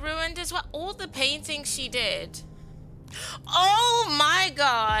got ruined as well. All the paintings she did. Oh my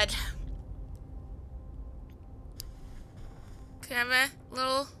god. Can I have a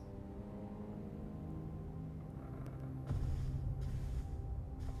little...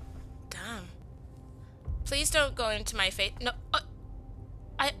 Damn. Please don't go into my face. No.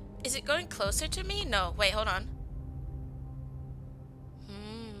 Is it going closer to me? No. Wait, hold on.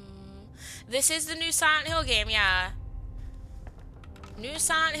 This is the new Silent Hill game, yeah. New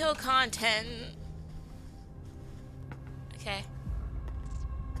Silent Hill content. Okay.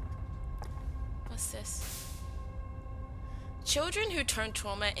 What's this? Children who turn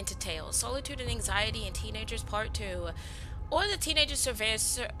trauma into tales. Solitude and Anxiety in Teenagers Part 2. All the teenagers surveyed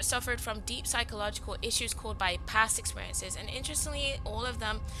suffered from deep psychological issues caused by past experiences, and interestingly, all of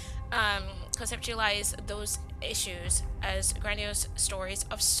them conceptualize those issues as grandiose stories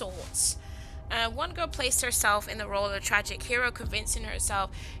of sorts. One girl placed herself in the role of a tragic hero, convincing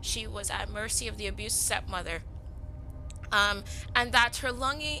herself she was at mercy of the abusive stepmother. and that her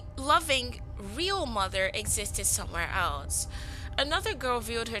loving real mother existed somewhere else. Another girl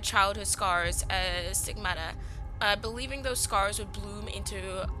viewed her childhood scars as stigmata, believing those scars would bloom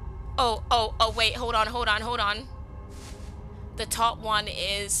into... Oh, wait, hold on. The top one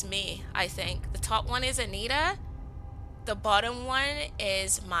is me, I think. The top one is Anita. The bottom one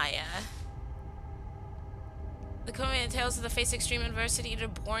is Maya. The coming tales of the face extreme adversity, they're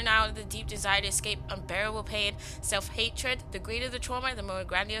born out of the deep desire to escape unbearable pain, self-hatred. The greater the trauma, the more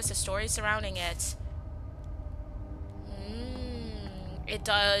grandiose the story surrounding it. It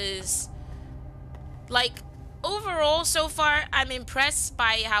does. Like, overall, so far, I'm impressed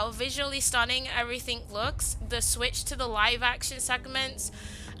by how visually stunning everything looks. The switch to the live action segments,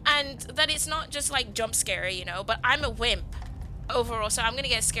 and that it's not just like jump scary, you know, but I'm a wimp overall, so I'm gonna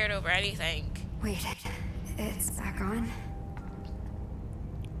get scared over anything. Wait, it's back on?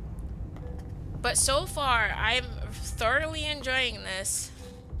 But so far, I'm thoroughly enjoying this.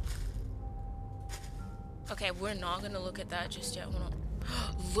 Okay, we're not gonna look at that just yet. Hold on.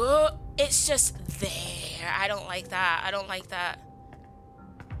 Look, it's just there. I don't like that.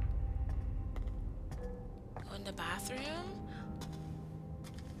 Go in the bathroom?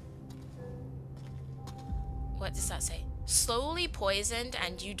 What does that say? Slowly poisoned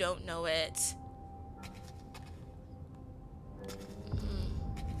and you don't know it.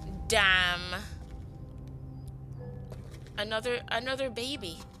 Damn. Another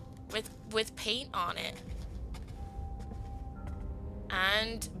baby with paint on it.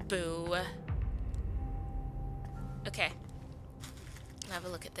 And boo. Okay. Have a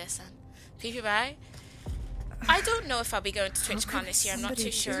look at this then. PP bye. I don't know if I'll be going to TwitchCon this year. I'm not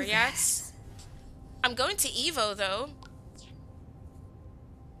too sure yet. I'm going to Evo though.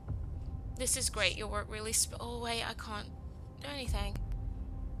 This is great. Your work really oh wait, I can't do anything.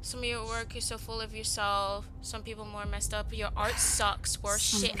 Some of your work is so full of yourself. Some people more messed up. Your art sucks.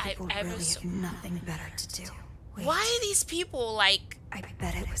 Worst shit I've ever seen. Nothing better to do. Wait, why are these people like... I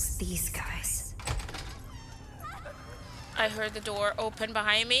bet it was these guys. I heard the door open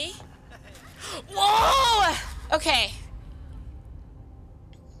behind me. Whoa! Okay.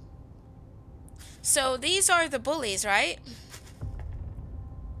 So these are the bullies, right?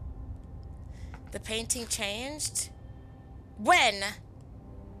 The painting changed. When?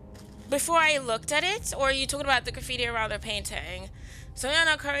 Before I looked at it? Or are you talking about the graffiti around the painting? So you're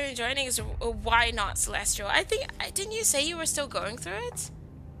not currently joining is why not Celestial? I think, didn't you say you were still going through it?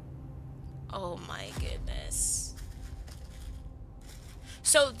 Oh my goodness.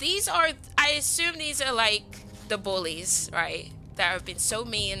 So these are, I assume these are like the bullies, right? That have been so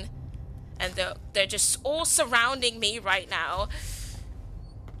mean. And they're just all surrounding me right now.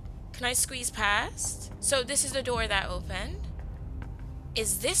 Can I squeeze past? So this is the door that opened.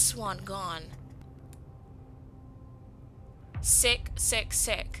 Is this one gone? Sick.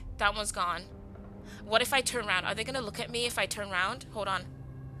 That one's gone. What if I turn around? Are they gonna look at me if I turn around? Hold on.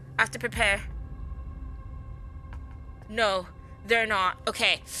 I have to prepare. No, they're not.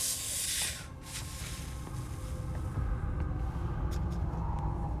 Okay.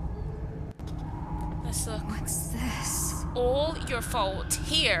 Let's look. What's this? All your fault.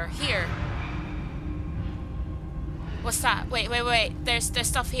 Here. What's that? Wait. There's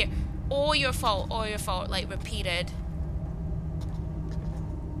stuff here. All your fault, like repeated.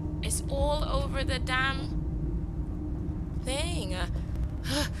 It's all over the damn thing.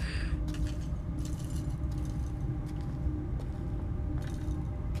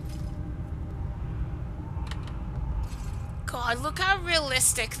 God, look how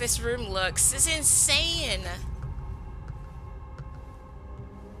realistic this room looks. This is insane.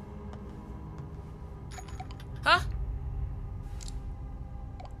 Huh?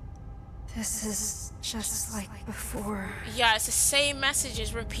 This is just like before. Yeah, it's the same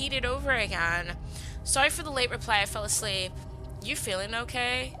messages repeated over again. Sorry for the late reply, I fell asleep. You feeling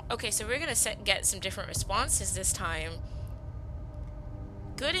okay? Okay, so we're gonna get some different responses this time.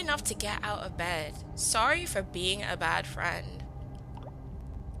 Good enough to get out of bed. Sorry for being a bad friend.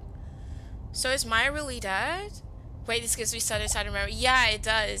 So is Maya really dead? Wait, this gives me something to remember. Yeah, it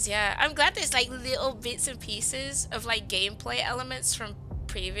does, yeah. I'm glad there's like little bits and pieces of like gameplay elements from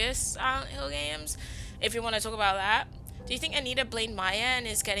previous Silent Hill games, if you want to talk about that. Do you think Anita blamed Maya and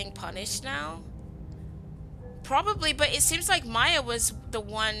is getting punished now? Probably, but it seems like Maya was the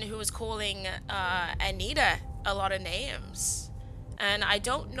one who was calling Anita a lot of names. And I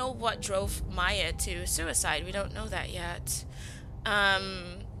don't know what drove Maya to suicide. We don't know that yet.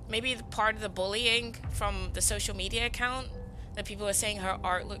 Maybe part of the bullying from the social media account that people are saying her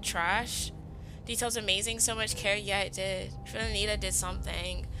art looked trash. Details amazing, so much care. Yeah, it did. I feel Anita did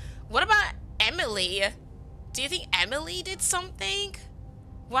something. What about Emily? Do you think Emily did something?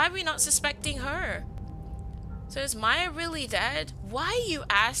 Why are we not suspecting her? So is Maya really dead? Why are you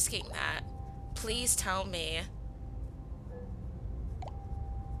asking that? Please tell me.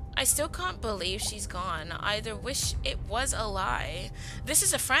 I still can't believe she's gone. I either wish it was a lie. This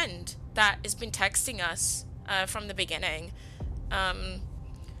is a friend that has been texting us from the beginning.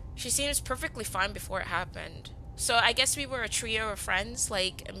 She seems perfectly fine before it happened. So I guess we were a trio of friends,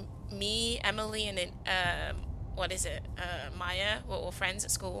 like me, Emily, and Maya. We're all friends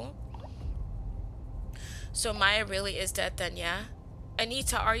at school. So Maya really is dead then, yeah?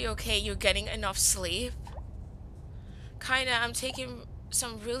 Anita, are you okay? You're getting enough sleep? Kinda, I'm taking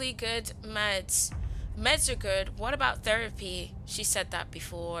some really good meds. Meds are good. What about therapy? She said that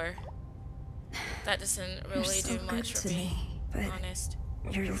before. That doesn't really do much for me, honest.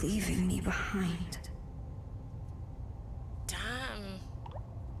 You're leaving me behind. Damn.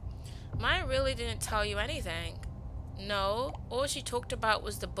 Maya really didn't tell you anything. No, all she talked about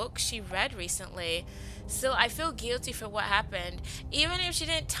was the book she read recently. Still, I feel guilty for what happened. Even if she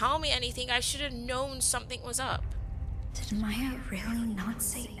didn't tell me anything, I should have known something was up. Did Maya really not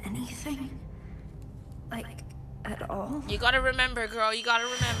say anything? Like, at all? You gotta remember, girl, you gotta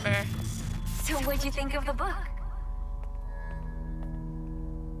remember. So what'd you think of the book?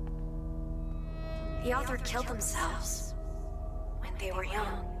 The author killed themselves when they were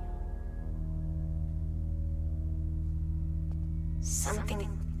young. Something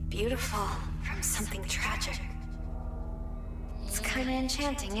beautiful from something tragic. It's kind of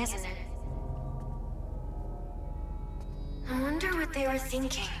enchanting, isn't it? I wonder what they were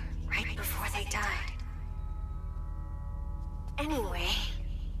thinking right before they died. Anyway,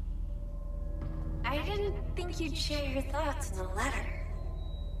 I didn't think you'd share your thoughts in a letter.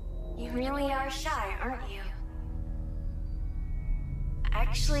 You really are shy, aren't you?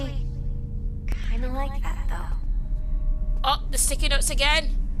 Actually, kind of like that, though. Oh, the sticky notes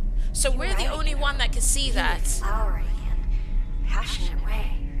again. So we're the only one that can see that. Flowery and passionate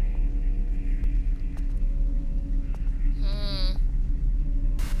way.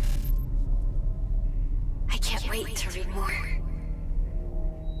 I can't wait to read more.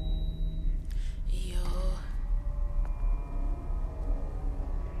 Yo.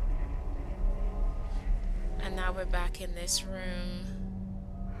 And now we're back in this room.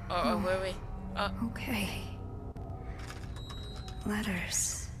 Or were we? Oh. Okay.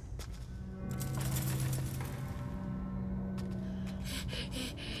 Letters.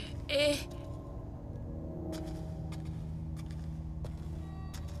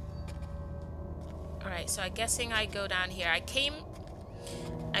 Alright, so I'm guessing I go down here.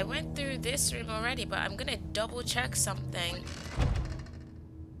 I went through this room already, but I'm gonna double check something.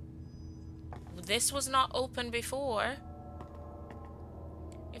 This was not open before.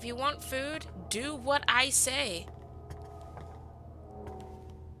 If you want food, do what I say.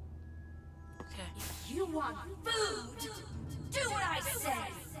 Okay. If you want food, do what I say.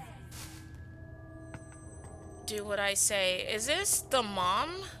 Do what I say. Is this the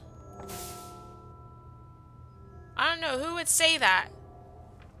mom? I don't know who would say that.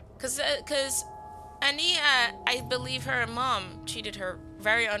 Cause Ania, I believe her mom treated her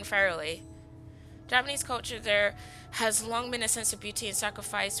very unfairly. Japanese culture there has long been a sense of beauty and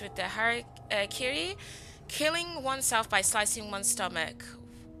sacrifice with the harakiri, killing oneself by slicing one's stomach.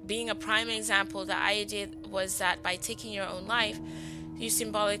 Being a prime example, the idea was that by taking your own life, you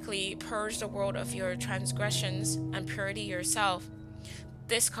symbolically purge the world of your transgressions and purity yourself.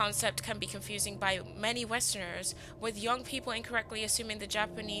 This concept can be confusing by many Westerners, with young people incorrectly assuming the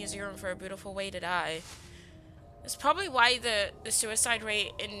Japanese yearn for a beautiful way to die. It's probably why the suicide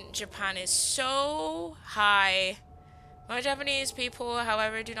rate in Japan is so high. Most Japanese people,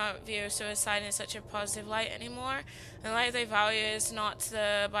 however, do not view suicide in such a positive light anymore. The light they value is not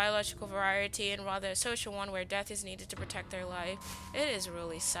the biological variety and rather a social one where death is needed to protect their life. It is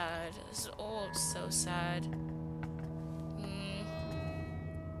really sad. This is all so sad.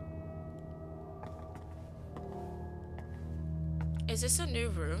 Is this a new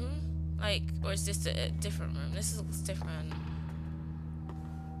room? Like, or is this a different room? This looks different.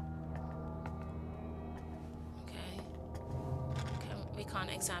 Okay. We can't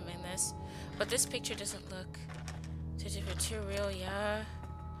examine this. But this picture doesn't look too different, too real, yeah.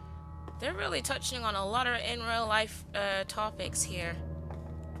 They're really touching on a lot of in real life topics here.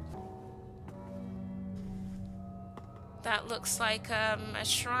 That looks like a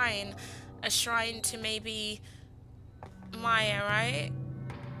shrine. A shrine to maybe Maya, right?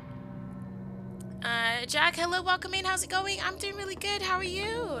 Jack, hello, welcome in. How's it going? I'm doing really good. How are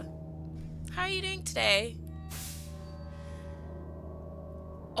you? How are you doing today?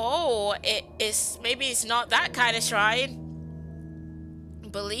 Oh, maybe it's not that kind of shrine.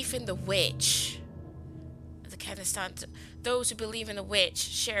 Belief in the witch. The Afghanistan. Those who believe in the witch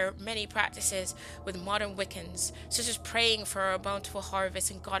share many practices with modern Wiccans, such as praying for a bountiful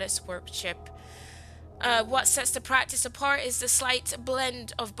harvest and goddess worship. What sets the practice apart is the slight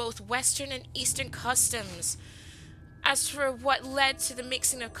blend of both Western and Eastern customs. As for what led to the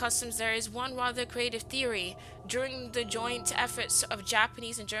mixing of customs, there is one rather creative theory. During the joint efforts of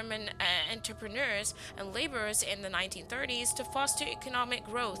Japanese and German entrepreneurs and laborers in the 1930s to foster economic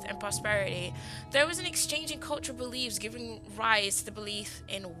growth and prosperity, there was an exchange in cultural beliefs giving rise to the belief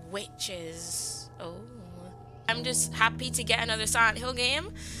in witches. Oh. I'm just happy to get another Silent Hill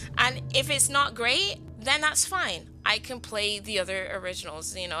game, and if it's not great, then that's fine. I can play the other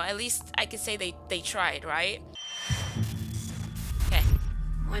originals, you know, at least I can say they tried, right? Okay.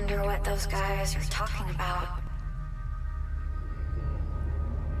 Wonder what those guys are talking about.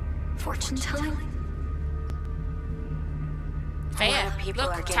 Fortune telling? A lot of people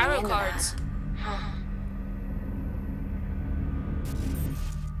are Look, getting tarot into cards. that. Huh.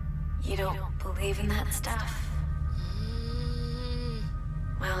 You don't believe in that stuff?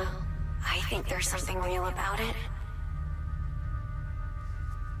 Well, I think there's something real about it.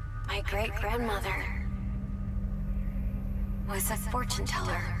 My great-grandmother was a fortune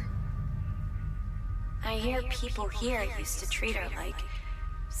teller. I hear people here used to treat her like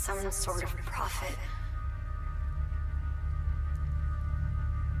some sort of prophet.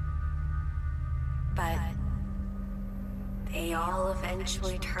 But they all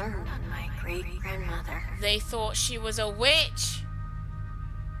eventually turned on my great-grandmother. They thought she was a witch.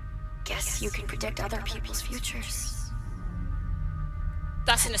 Guess you can predict other people's futures.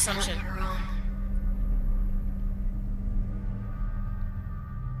 That's an assumption. Not your own.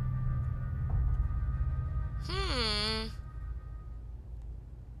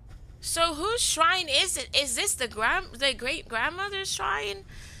 So whose shrine is it? Is this the great-grandmother's shrine?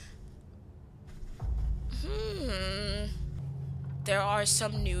 There are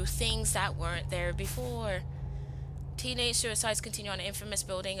some new things that weren't there before. Teenage suicides continue on an infamous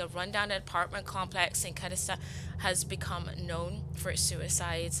building. A rundown apartment complex in Kurdistan has become known for its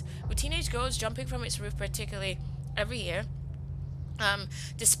suicides, with teenage girls jumping from its roof particularly every year.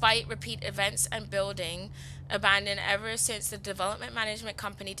 Despite repeat events and building abandoned ever since the development management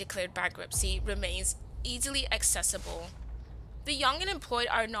company declared bankruptcy, remains easily accessible. The young and employed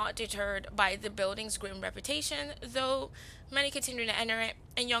are not deterred by the building's grim reputation, though many continue to enter it,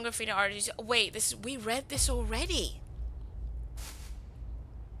 and younger freedom artists. Wait, we read this already.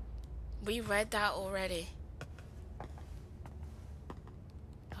 We read that already.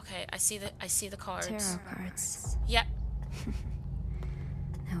 Okay, I see the cards. Tarot cards. Yep.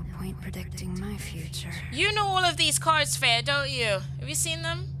 No point predicting my future. You know all of these cards, Fair, don't you? Have you seen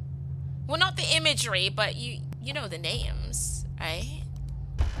them? Well, not the imagery, but you know the names, right?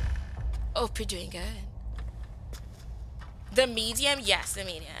 Hope you're doing good. The medium? Yes, the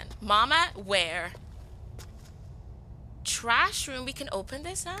medium. Mama, where? Trash room? We can open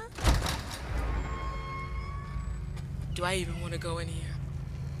this, huh? Do I even want to go in here?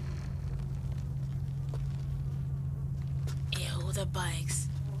 Ew, the bikes.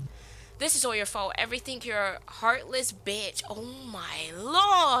 This is all your fault. Everything, you're a heartless bitch. Oh my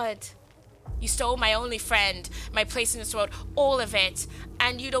lord. You stole my only friend, my place in this world, all of it.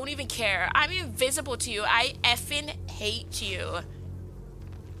 And you don't even care. I'm invisible to you. I effing hate you.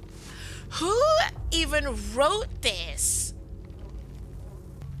 Who even wrote this?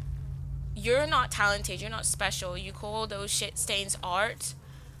 You're not talented. You're not special. You call those shit stains art?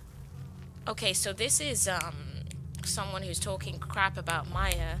 Okay, so this is someone who's talking crap about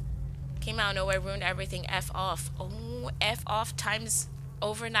Maya. Came out of nowhere, ruined everything. F off. Oh, F off times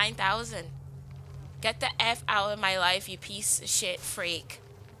over 9,000. Get the F out of my life, you piece of shit freak.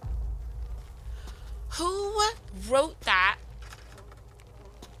 Who wrote that?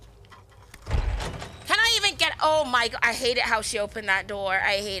 Can I even get... Oh my god, I hate it how she opened that door.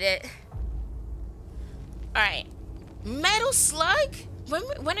 I hate it. Alright. Metal Slug?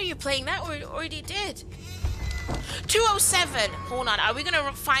 When are you playing that? Or already did? 207. Hold on. Are we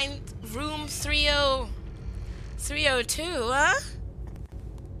gonna find room 302, huh?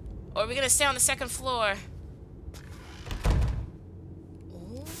 Or are we gonna stay on the second floor?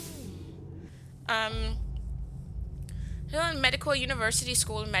 Ooh. Medical University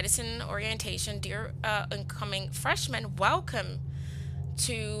School of Medicine orientation. Dear incoming freshmen, welcome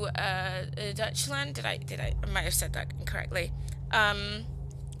to Dutchland. I might have said that incorrectly.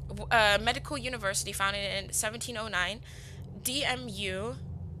 Medical University, founded in 1709. DMU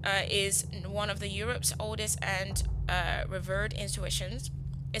is one of the Europe's oldest and revered institutions.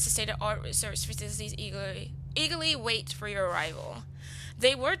 It's a state-of-art research facilities eagerly wait for your arrival.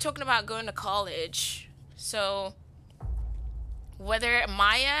 They were talking about going to college, so whether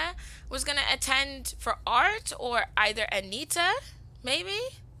Maya was gonna attend for art or either Anita, maybe.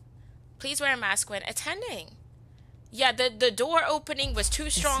 Please wear a mask when attending. Yeah, the door opening was too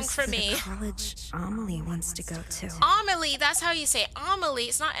strong for me. The college Amelie wants to go to. Amelie, that's how you say it. Amelie.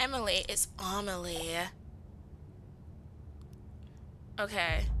 It's not Emily, it's Amelie.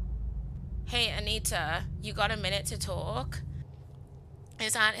 Okay. Hey, Anita, you got a minute to talk?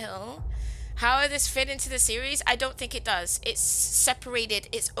 Is Ant Hill? How does this fit into the series? I don't think it does. It's separated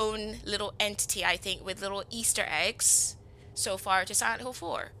its own little entity, I think, with little Easter eggs so far to Silent Hill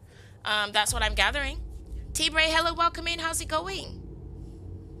 4. That's what I'm gathering. T-Bray, hello, welcome in. How's it going?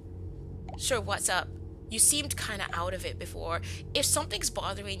 Sure, what's up? You seemed kind of out of it before. If something's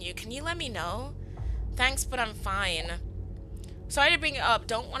bothering you, can you let me know? Thanks, but I'm fine. Sorry to bring it up.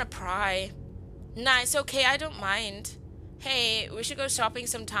 Don't want to pry. Nah, it's okay. I don't mind. Hey, we should go shopping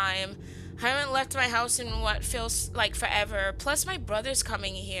sometime. I haven't left my house in what feels like forever. Plus, my brother's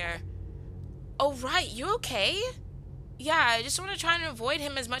coming here. Oh, right. You okay? Yeah, I just want to try and avoid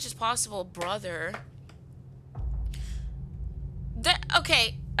him as much as possible. Brother.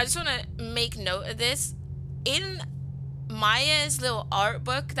 Okay, I just want to make note of this. In Maya's little art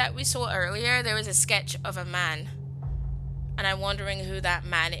book that we saw earlier, there was a sketch of a man. And I'm wondering who that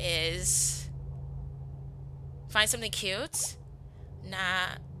man is. Find something cute?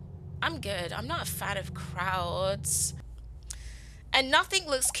 Nah, I'm good. I'm not a fan of crowds. And nothing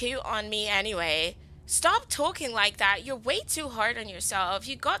looks cute on me anyway. Stop talking like that. You're way too hard on yourself.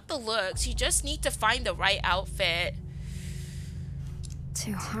 You got the looks. You just need to find the right outfit.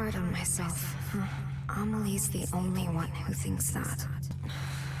 Too hard on myself. Amelie's the only one who thinks that.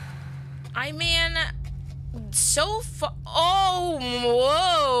 I mean, so far. Oh,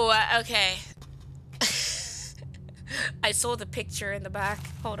 whoa. Okay. I saw the picture in the back.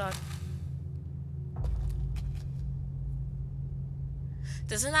 Hold on.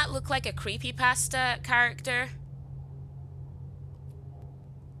 Doesn't that look like a creepypasta character?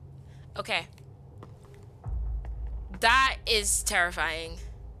 Okay. That is terrifying.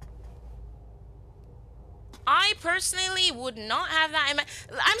 I personally would not have that in my...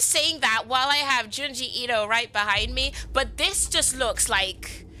 I'm saying that while I have Junji Ito right behind me, but this just looks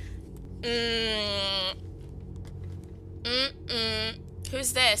like...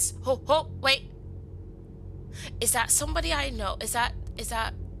 Who's this? Oh, wait. Is that somebody I know? Is that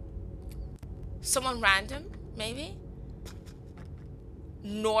someone random? Maybe?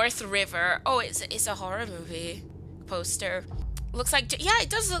 North River. Oh, it's a horror movie poster. Looks like... Yeah, it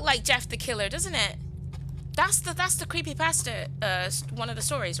does look like Jeff the Killer, doesn't it? That's the creepypasta, one of the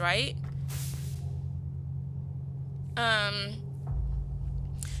stories, right?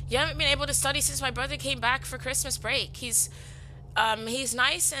 You haven't been able to study since my brother came back for Christmas break. He's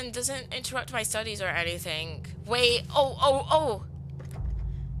nice and doesn't interrupt my studies or anything. Wait, oh.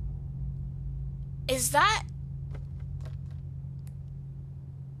 Is that...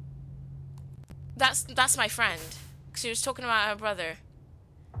 That's my friend. She was talking about her brother.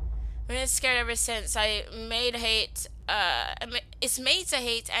 I've been scared ever since. It's made to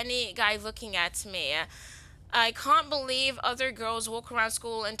hate any guy looking at me. I can't believe other girls walk around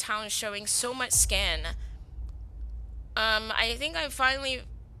school and town showing so much skin. I think I'm finally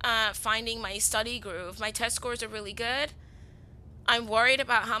finding my study groove. My test scores are really good. I'm worried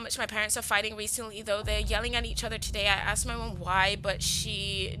about how much my parents are fighting recently, though. They're yelling at each other today. I asked my mom why, but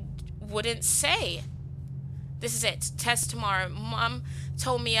she wouldn't say. This is it. Test tomorrow. Mom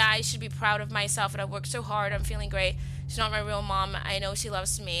told me I should be proud of myself and I worked so hard. I'm feeling great. She's not my real mom. I know she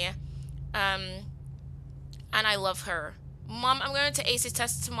loves me. And I love her. Mom, I'm going to ace this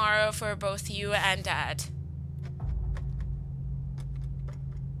test tomorrow for both you and Dad.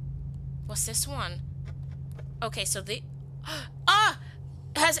 What's this one? Okay, so the...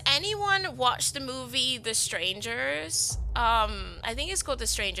 Has anyone watched the movie The Strangers? I think it's called The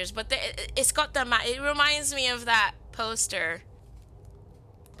Strangers, but it's got the... It reminds me of that poster.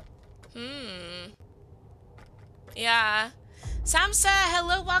 Yeah. Samsa,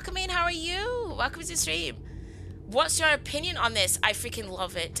 hello, welcome in. How are you? Welcome to the stream. What's your opinion on this? I freaking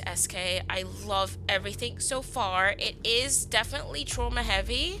love it, SK. I love everything so far. It is definitely trauma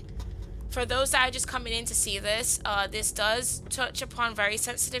heavy. For those that are just coming in to see this, this does touch upon very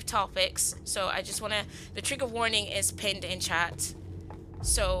sensitive topics. So I just want to... The trigger warning is pinned in chat.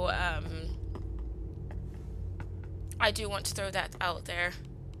 So, I do want to throw that out there.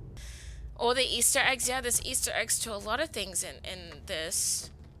 All the Easter eggs. Yeah, there's Easter eggs to a lot of things in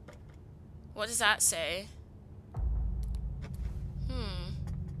this. What does that say?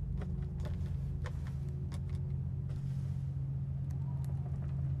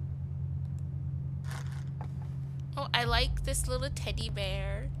 Oh, I like this little teddy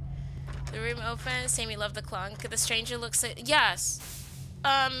bear. The room opens, saying we love the clunk. The stranger looks at, yes.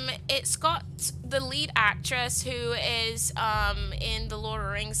 It's got the lead actress who is, in the Lord of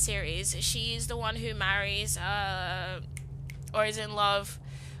the Rings series. She's the one who marries, or is in love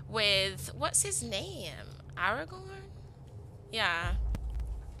with, what's his name? Aragorn? Yeah.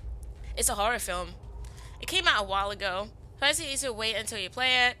 It's a horror film. It came out a while ago. First, you need to wait until you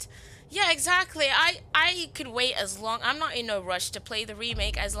play it. Yeah, exactly. I could wait as long. I'm not in no rush to play the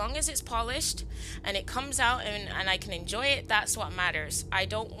remake. As long as it's polished and it comes out and I can enjoy it, that's what matters. I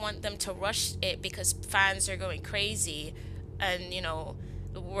don't want them to rush it because fans are going crazy and, you know,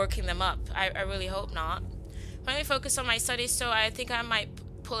 working them up. I really hope not. Finally focus on my studies, so I think I might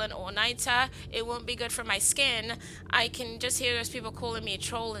pull an all-nighter. It won't be good for my skin. I can just hear those people calling me a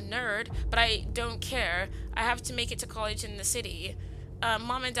troll and nerd, but I don't care. I have to make it to college in the city.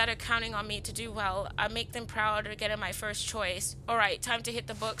 Mom and Dad are counting on me to do well. I make them proud of getting my first choice. Alright, time to hit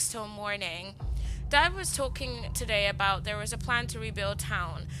the books till morning. Dad was talking today about there was a plan to rebuild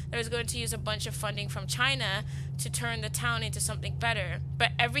town. They was going to use a bunch of funding from China to turn the town into something better.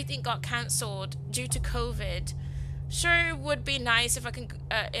 But everything got cancelled due to COVID. Sure, it would be nice if it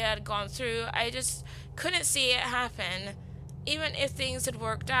had gone through. I just couldn't see it happen. Even if things had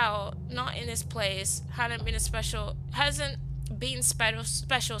worked out, not in this place, hasn't been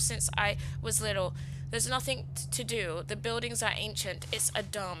special since I was little. There's nothing to do. The buildings are ancient. It's a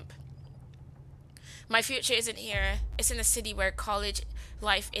dump. My future isn't here. It's in a city where college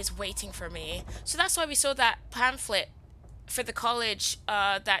life is waiting for me. So that's why we saw that pamphlet for the college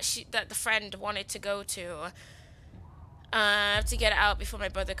that the friend wanted to go to. I have to get it out before my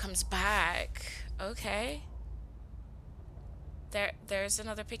brother comes back. Okay. There's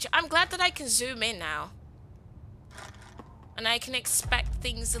another picture. I'm glad that I can zoom in now. And I can expect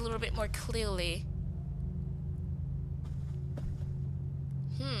things a little bit more clearly.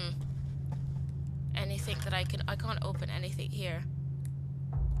 Anything that I can't open anything here.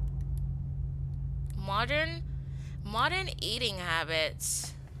 Modern eating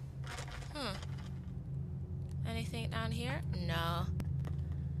habits. Anything down here? No.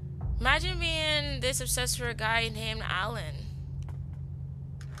 Imagine being this obsessed with a guy named Alan.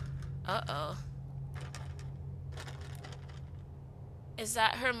 Uh-oh. Is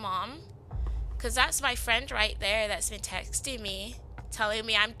that her mom? Because that's my friend right there that's been texting me, telling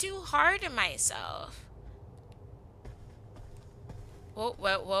me I'm too hard on myself. Whoa,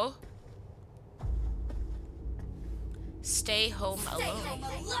 whoa, whoa. Stay home alone.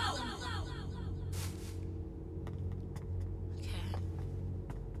 Okay.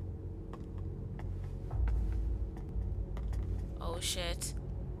 Oh, shit.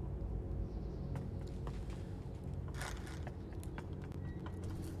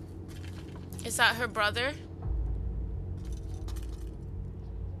 Is that her brother?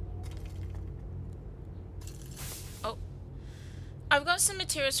 Oh. I've got some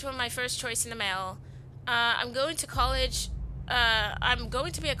materials for my first choice in the mail. I'm going to college. I'm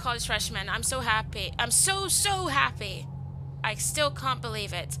going to be a college freshman. I'm so happy. I'm so happy. I still can't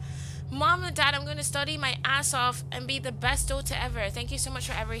believe it. Mom and Dad, I'm going to study my ass off and be the best daughter ever. Thank you so much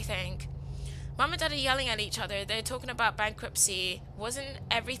for everything. Mom and Dad are yelling at each other. They're talking about bankruptcy. Wasn't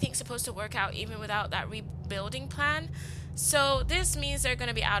everything supposed to work out even without that rebuilding plan? So this means they're going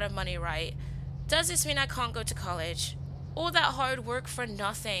to be out of money, right? Does this mean I can't go to college? All that hard work for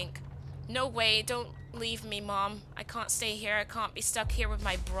nothing. No way. Don't leave me, Mom. I can't stay here. I can't be stuck here with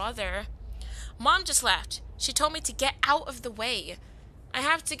my brother. Mom just left. She told me to get out of the way. I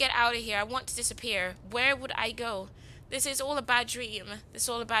have to get out of here. I want to disappear. Where would I go? This is all a bad dream. This is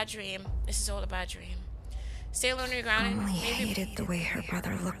all a bad dream. This is all a bad dream. Stay alone on your ground. Emily hated the way her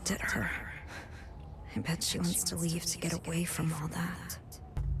brother looked at her. I bet she wants to leave to get away from all that.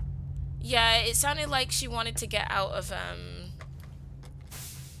 Yeah, it sounded like she wanted to get out of,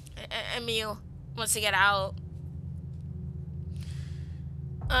 Emile wants to get out.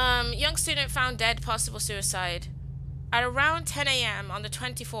 Young student found dead, possible suicide. At around 10 a.m. on the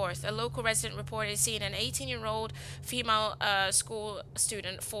 24th, a local resident reported seeing an 18-year-old female school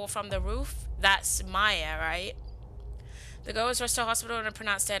student fall from the roof. That's Maya, right? The girl was rushed to hospital and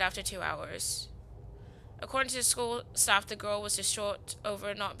pronounced dead after 2 hours. According to the school staff, the girl was distraught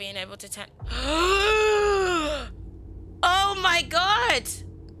over not being able to attend. Oh my god!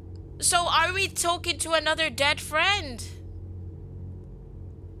 So are we talking to another dead friend?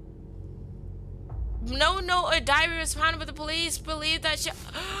 No note or diary was found, but the police believe that she...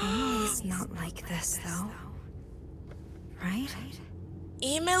 Emily's not like this, though. Right?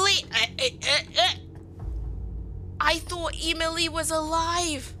 Emily? I thought Emily was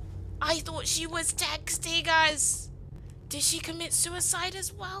alive. I thought she was texting us. Did she commit suicide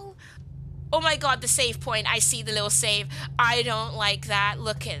as well? Oh my god, the save point. I see the little save. I don't like that.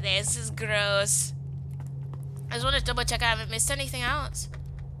 Look at this. This is gross. I just want to double check I haven't missed anything else.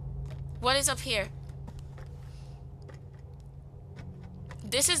 What is up here?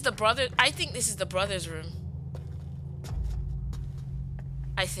 This is the brother. I think this is the brother's room.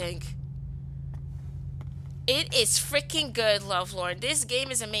 I think. It is freaking good, Lovelorn. This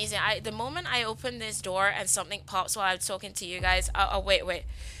game is amazing. The moment I open this door and something pops while I'm talking to you guys. Oh, wait.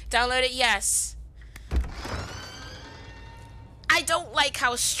 Download it, yes. I don't like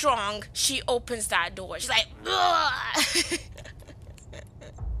how strong she opens that door. She's like, ugh.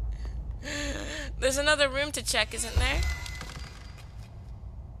 There's another room to check, isn't there?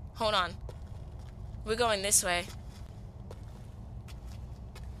 Hold on. We're going this way.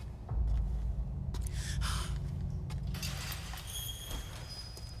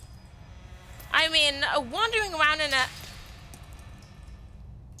 I mean, wandering around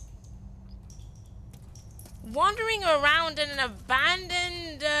in an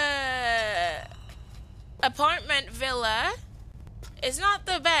abandoned apartment villa is not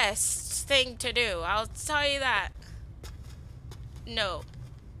the best thing to do. I'll tell you that. No.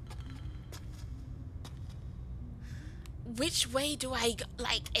 Which way do I go?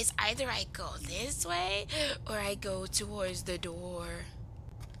 Like, it's either I go this way or I go towards the door.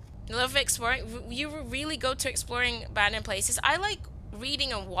 Love exploring. You really go to exploring abandoned places. I like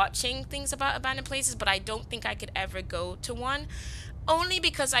reading and watching things about abandoned places, but I don't think I could ever go to one. Only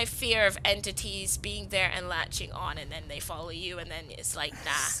because I fear of entities being there and latching on, and then they follow you, and then it's like,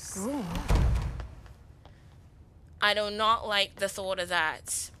 nah. Ooh. I do not like the thought of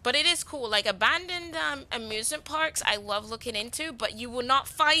that. But it is cool. Like, abandoned amusement parks, I love looking into, but you will not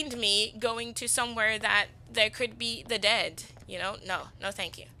find me going to somewhere that there could be the dead. You know? No. No,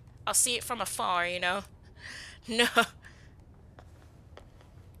 thank you. I'll see it from afar, you know? No.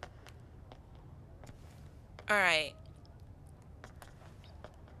 Alright.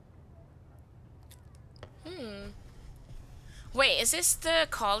 Wait, is this the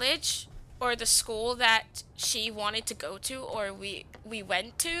college or the school that she wanted to go to, or we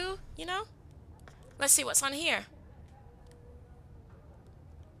went to, you know? Let's see what's on here.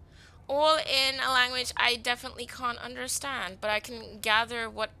 All in a language I definitely can't understand, but I can gather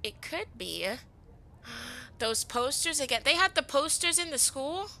what it could be. Those posters again. They had the posters in the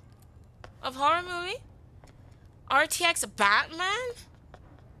school of horror movie? RTX Batman?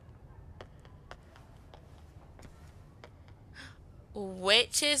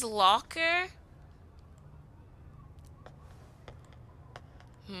 Witch's Locker?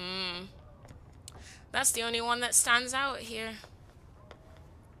 That's the only one that stands out here.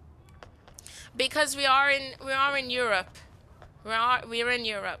 Because we are in Europe. We're in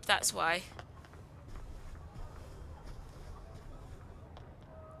Europe, that's why.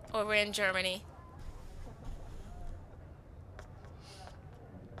 Or we're in Germany.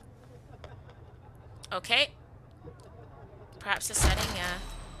 Okay. Perhaps a setting, yeah.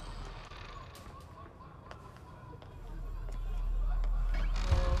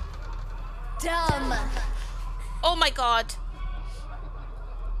 Dumb. Oh my god.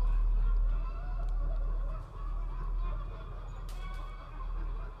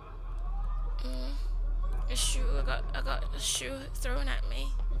 A shoe. I got a shoe thrown at me.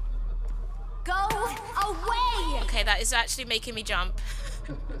 Go away. Okay, that is actually making me jump.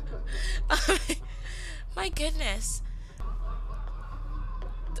 My goodness.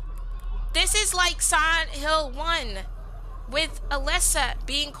 This is like Silent Hill 1 with Alessa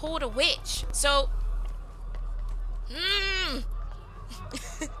being called a witch. So,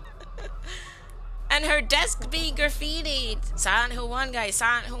 and her desk being graffitied. Silent Hill 1, guys.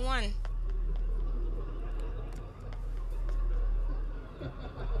 Silent Hill 1.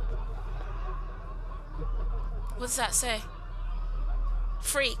 What does that say?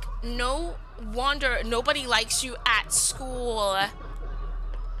 Freak. No wonder nobody likes you at school.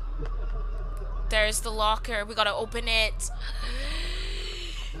 There's the locker. We gotta open it.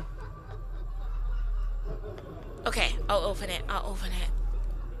 Okay, I'll open it. I'll open it.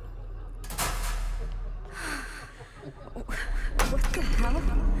 What the hell?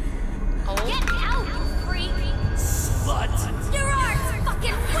 Oh. Get out, you freak. Slut! Your art's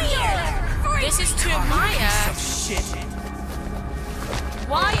fucking weird. This is to Maya. Shit.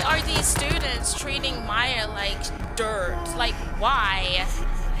 Why are these students treating Maya like dirt? Like, why?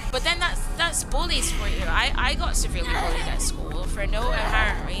 But then that's bullies for you. I got severely bullied at school for no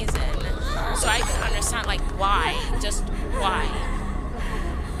apparent reason. So I can understand, like, why. Just why.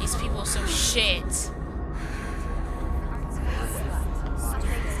 These people are so shit.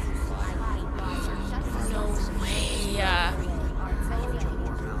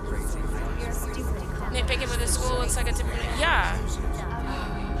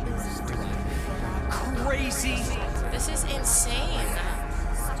 Tracy. This is insane.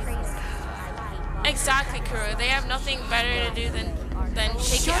 Exactly, Kuro. They have nothing better to do than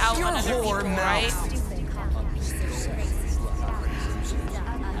take it out on other people, right?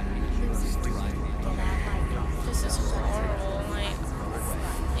 This is horrible. Like,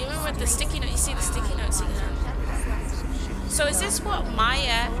 even with the sticky note, you see the sticky notes again. So is this what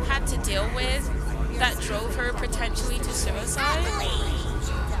Maya had to deal with that drove her potentially to suicide?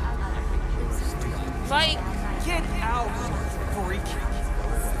 Like, Get out, freak.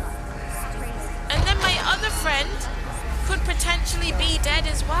 and then my other friend could potentially be dead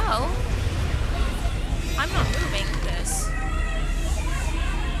as well. I'm not moving this.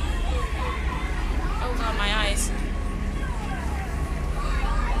 Oh god, my eyes.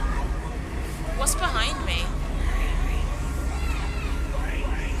 What's behind me?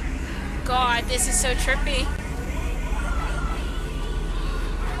 God, this is so trippy.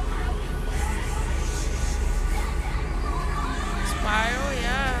 Spiral,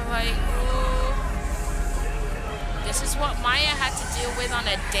 yeah, like, ooh. This is what Maya had to deal with on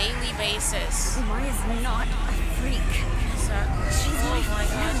a daily basis. Maya's not a freak. Exactly. She's Oh my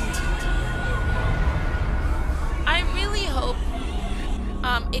god. I really hope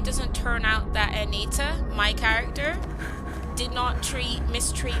it doesn't turn out that Anita, my character, did not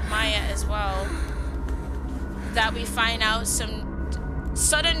mistreat Maya as well. That we find out some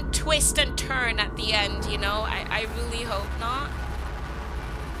sudden twist and turn at the end, you know? I really hope not.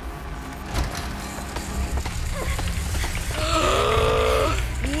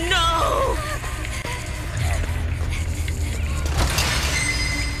 No!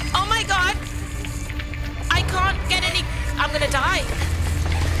 Oh my god! I can't get any... I'm gonna die.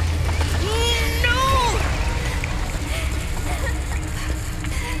 No!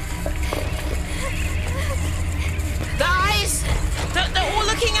 The eyes! They're all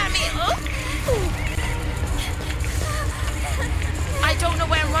looking at me. Oh. I don't know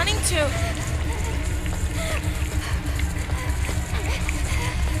where I'm running to.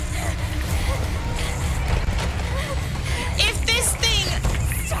 If this thing...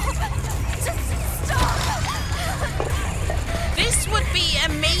 Stop! Just stop! This would be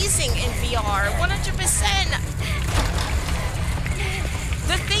amazing in VR, 100%.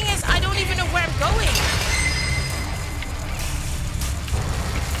 The thing is, I don't even know where I'm going.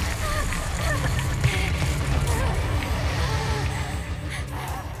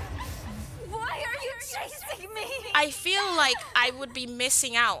 Why are you chasing me? I feel like I would be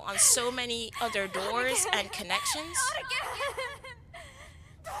missing out on so many other doors and connections. Not again.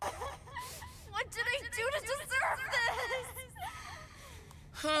 What did I do to deserve this?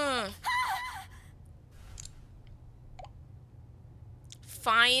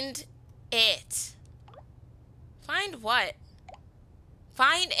 Find it. Find what?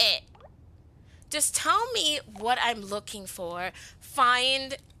 Find it. Just tell me what I'm looking for.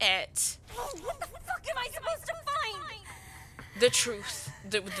 Find it. What the fuck am I supposed to find? The truth.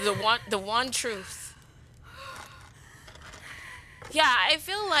 The one truth. Yeah, I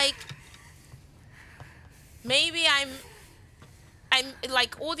feel like maybe I'm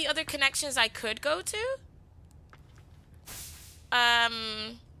like all the other connections I could go to.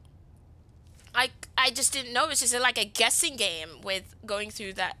 I just didn't know. It's just like a guessing game with going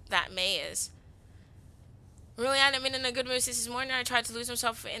through that maze. Really hadn't been in a good mood since this morning. I tried to lose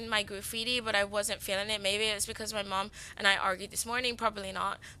myself in my graffiti, but I wasn't feeling it. Maybe it's because my mom and I argued this morning. Probably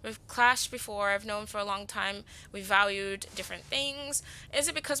not. We've clashed before. I've known for a long time. We valued different things. Is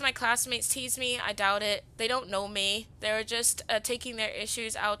it because my classmates tease me? I doubt it. They don't know me. They're just taking their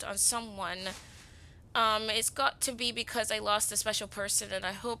issues out on someone. It's got to be because I lost a special person, and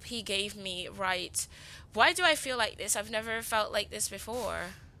I hope he gave me right. Why do I feel like this? I've never felt like this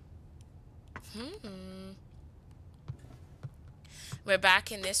before. We're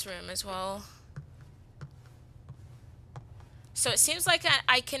back in this room as well. So it seems like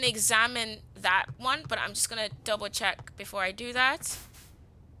I can examine that one, but I'm just gonna double check before I do that.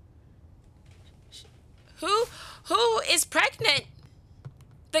 Who is pregnant?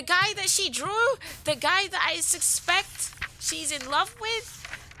 The guy that she drew? The guy that I suspect she's in love with?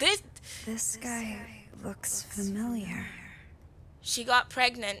 This guy looks familiar. She got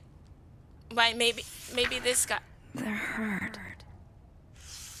pregnant by maybe this guy. The herd.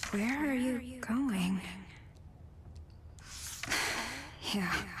 Where are you going?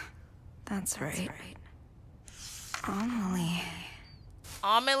 Yeah, that's right. Amelie.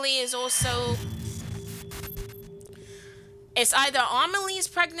 Amelie is also... It's either Amelie's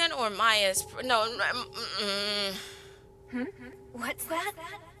pregnant or Maya's... What's that?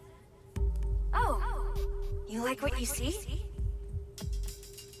 Oh, you like what you see?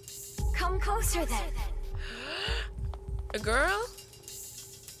 Come closer then. A girl?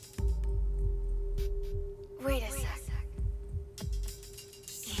 Wait a sec.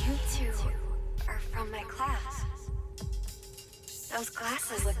 You two are from my class. Those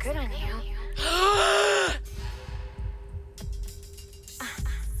glasses look good on you.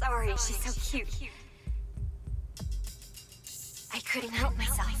 Sorry, she's so cute. I couldn't help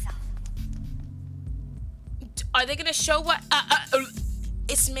myself. Are they gonna show what?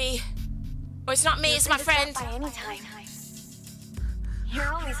 It's me. Or it's not me, it's my friend. By any time.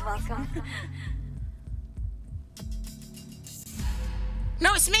 You're always welcome.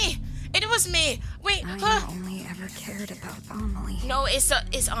 No, it's me. It was me. Wait. I only ever cared about Amelie. No, it's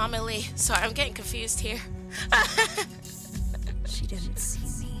Amelie. Sorry, I'm getting confused here. She didn't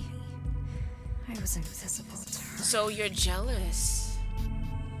see me. I was invisible to her. So you're jealous?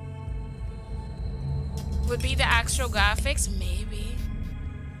 Would be the actual graphics? Maybe.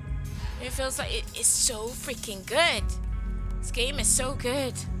 It feels like it is so freaking good. This game is so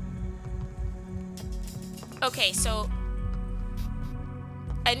good. Okay, so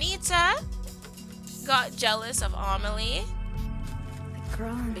Anita got jealous of Amelie The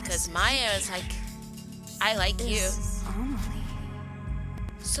girl in because this Maya is like, I like you. is Amelie.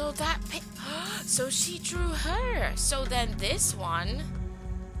 So that so she drew her. So then this one,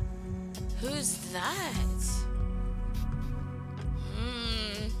 who's that?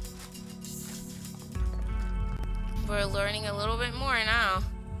 We're learning a little bit more now.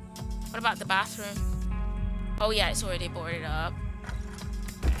 What about the bathroom? Oh yeah, it's already boarded up.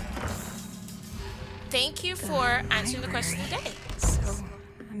 Thank you for answering the question today. So,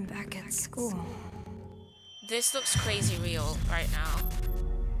 I'm back at school. This looks crazy real right now.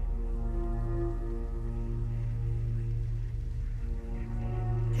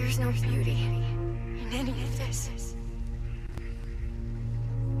 There's no beauty in any of this.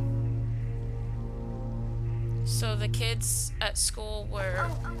 So the kids at school were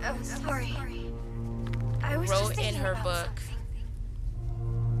Oh, sorry. I was just wrote in thinking her about book.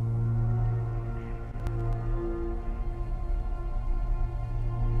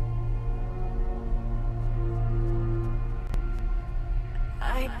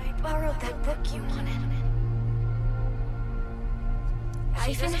 I borrowed that book you wanted.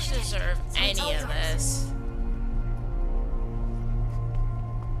 She doesn't deserve any of this.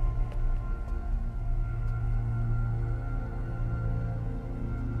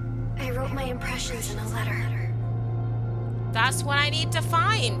 I wrote my impressions in a letter. That's what I need to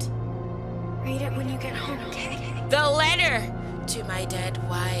find. Read it when you get home, okay? The letter to my dead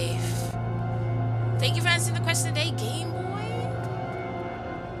wife. Thank you for answering the question today, Game Boy.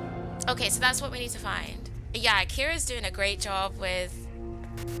 Okay, so that's what we need to find. Yeah, Kira's doing a great job with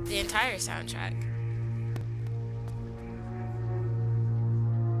the entire soundtrack.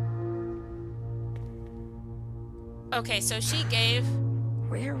 Okay, so she gave...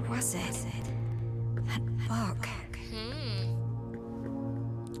 Where was it? That book.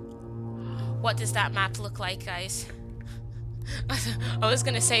 What does that map look like, guys? I was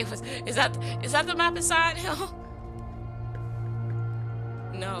gonna say, is that the map of Silent Hill?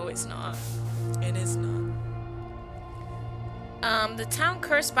 No, it's not. It is not. The town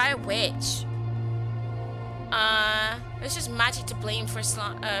cursed by a witch. It's just magic to blame for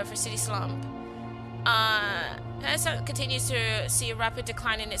city slump. As it continues to see a rapid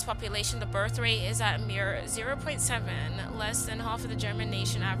decline in its population, the birth rate is at a mere 0.7, less than half of the German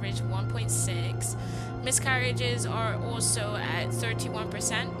nation average 1.6. Miscarriages are also at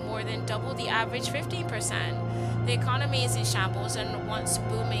 31%, more than double the average 15%. The economy is in shambles, and a once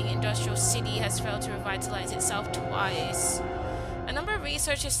booming industrial city has failed to revitalize itself twice. A number of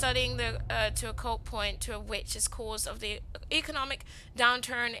researchers studying the to occult point to a witch as cause of the economic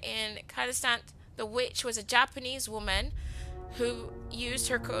downturn in Kazakhstan. The witch was a Japanese woman who used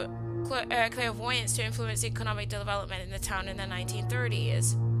her clairvoyance to influence economic development in the town in the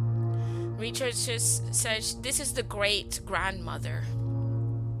 1930s. Researchers said this is the great-grandmother,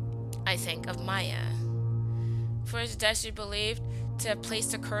 I think, of Maya. For his death, she believed to have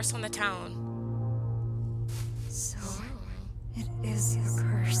placed a curse on the town. So, it is a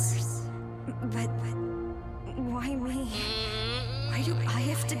curse. But why me? Why do I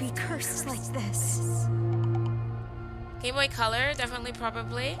have to be cursed like this? Game Boy Color, definitely,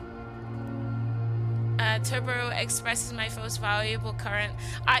 probably. Turbo Express is my most valuable current.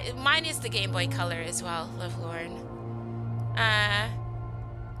 Mine is the Game Boy Color as well, Love Lauren.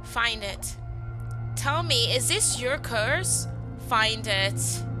 Find it. Tell me, is this your curse? Find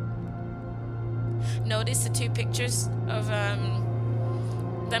it. Notice the two pictures of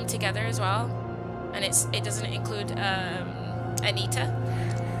them together as well, and it doesn't include Anita.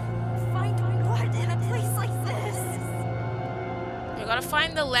 Find what in a place like this? gotta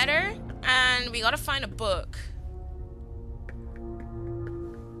find the letter, and we gotta find a book.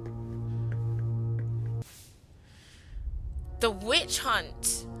 The Witch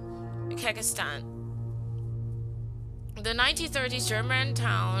Hunt, Kyrgyzstan. The 1930s German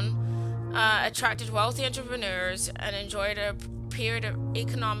town attracted wealthy entrepreneurs and enjoyed a period of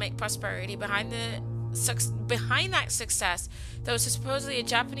economic prosperity. Behind that success, there was supposedly a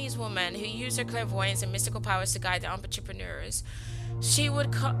Japanese woman who used her clairvoyance and mystical powers to guide the entrepreneurs. She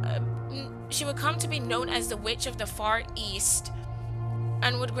would come to be known as the Witch of the Far East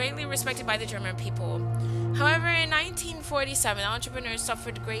and was greatly respected by the German people. However, in 1947, the entrepreneurs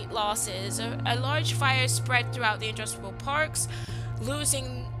suffered great losses. A large fire spread throughout the industrial parks,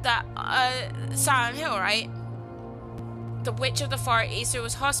 losing that Silent Hill, right? The Witch of the Far East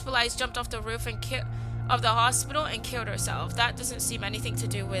was hospitalized, jumped off the roof of the hospital and killed herself. That doesn't seem anything to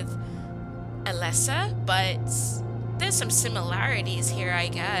do with Alessa, but there's some similarities here, I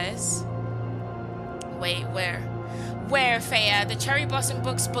guess. Wait, where? Where, Faya? The cherry blossom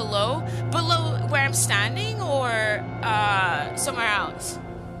books below? Below where I'm standing, or somewhere else?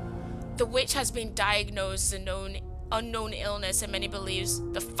 The witch has been diagnosed with an unknown illness, and many believes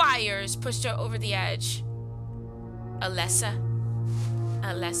the fires pushed her over the edge. Alessa?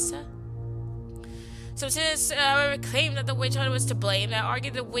 So since claimed that the witch hunter was to blame, they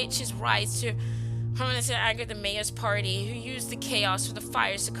argued the witch's rise to prominence and angered the mayor's party, who used the chaos for the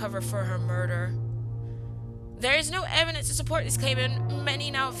fires to cover for her murder. There is no evidence to support this claim, and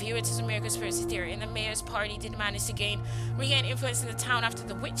many now view it as a mere conspiracy theory, and the mayor's party did manage to regain influence in the town after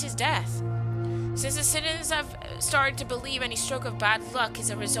the witch's death. Since the citizens have started to believe any stroke of bad luck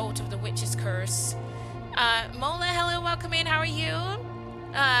is a result of the witch's curse. Mola, hello, welcome in, how are you?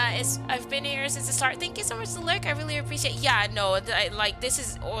 I've been here since the start. Thank you so much for the lurk, I really appreciate it. Yeah, no, like, this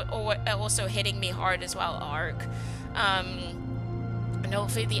is also hitting me hard as well, Ark. And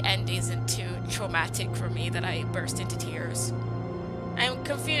hopefully the end isn't too traumatic for me that I burst into tears. I'm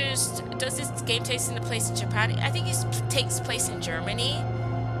confused. Does this game take place in Japan? I think it takes place in Germany.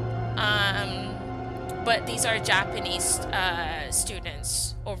 But these are Japanese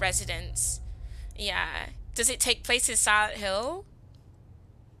students or residents. Yeah. Does it take place in Silent Hill?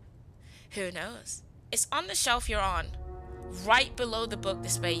 Who knows? It's on the shelf you're on. Right below the book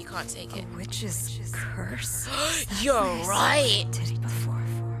display, you can't take it. A witch's curse? You're right! Did it before.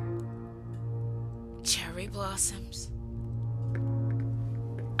 Cherry blossoms.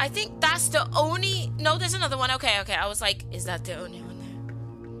 I think that's the only... No, there's another one. Okay. I was like, is that the only one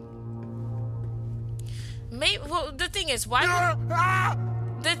there? Maybe... Well, the thing is, why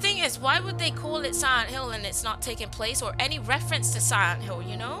would they call it Silent Hill and it's not taking place, or any reference to Silent Hill,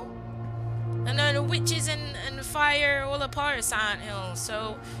 you know? And then the witches and fire all a part of Silent Hill.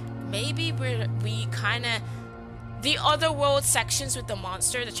 So maybe we kind of... The other world sections with the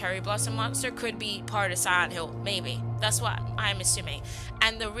monster, the cherry blossom monster, could be part of Silent Hill. Maybe. That's what I'm assuming.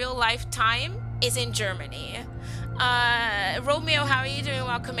 And the real life time is in Germany. Romeo, how are you doing?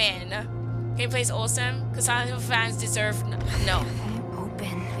 Welcome in. Gameplay's awesome. Because Silent Hill fans deserve... No.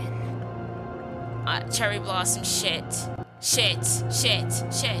 Open. Cherry blossom shit. Shit.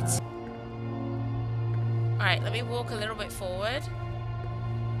 Alright, let me walk a little bit forward.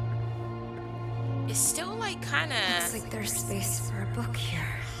 It's still like kinda... Looks like there's space for a book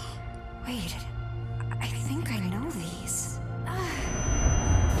here. Wait, I think I know these.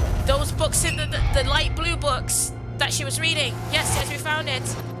 Those books in the light blue books that she was reading. Yes, we found it.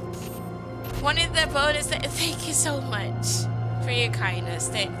 One of the bonus... Thank you so much for your kindness.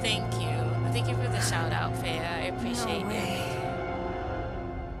 Thank you. Thank you for the shout out, Faya. I appreciate it.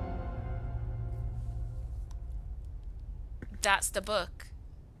 That's the book.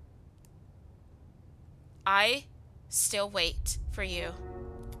 I Still Wait for You.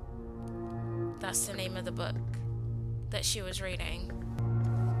 That's the name of the book that she was reading.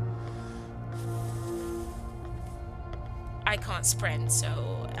 I can't sprint,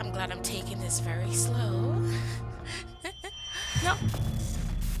 so I'm glad I'm taking this very slow. No.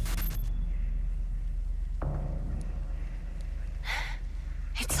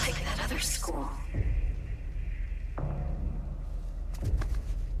 It's like that other school.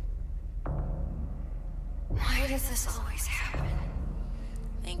 Why does this always happen?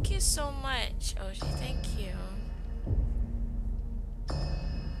 Thank you so much, Oji. Thank you.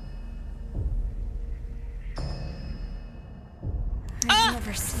 I've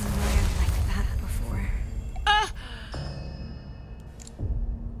never seen land like that before.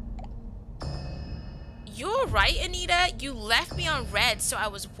 You're right, Anita. You left me on red, so I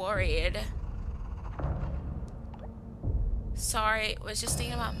was worried. Sorry, was just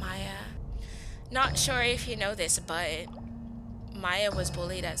thinking about Maya. Not sure if you know this, but Maya was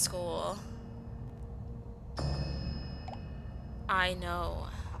bullied at school. I know.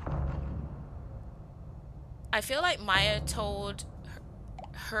 I feel like Maya told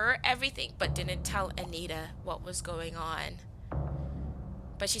her everything, but didn't tell Anita what was going on.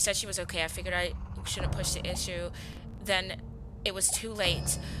 But she said she was okay. I figured I shouldn't push the issue. Then it was too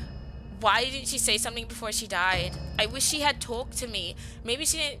late. Why didn't she say something before she died? I wish she had talked to me. Maybe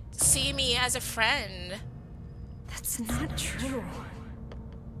she didn't see me as a friend. That's not true.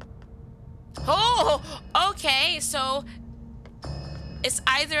 Oh, okay. So it's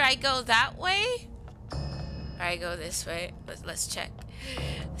either I go that way or I go this way. Let's check.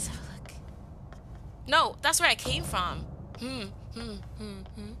 Let's have a look. No, that's where I came from.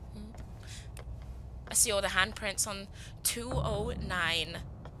 I see all the handprints on 209.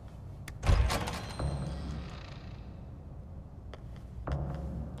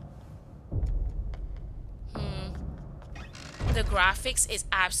 The graphics is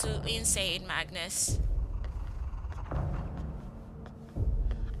absolutely insane, Magnus.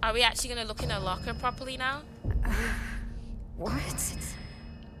 Are we actually gonna look in a locker properly now? What?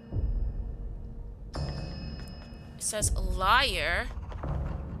 It says liar,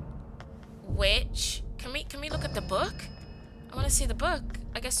 witch. Can we look at the book? I want to see the book.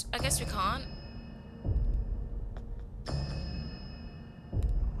 I guess we can't.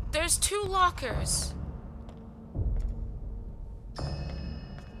 There's 2 lockers.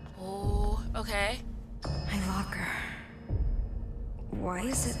 Oh, okay. My locker. Why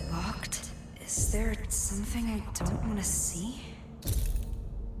is it locked? Is there something I don't want to see?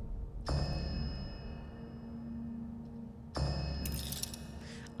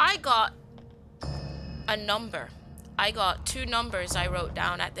 I got a number. I got 2 numbers I wrote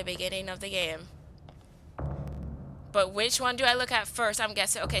down at the beginning of the game. But which one do I look at first? I'm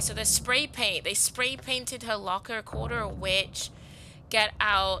guessing. Okay, so the spray paint. They spray painted her locker. Quarter witch. Get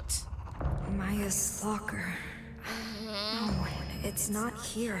out. Maya's locker. No, it's not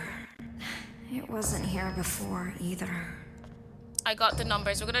here. It wasn't here before either. I got the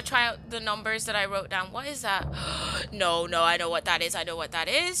numbers. We're gonna try out the numbers that I wrote down. What is that? No, I know what that is. I know what that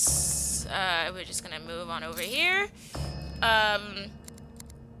is. We're just gonna move on over here.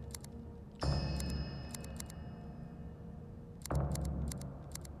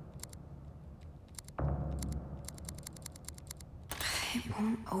 It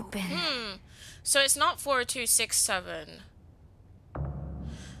won't open. So it's not 4267.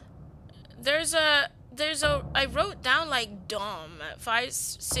 I wrote down like Dom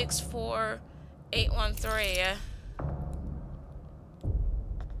 564813.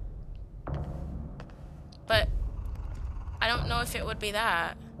 But I don't know if it would be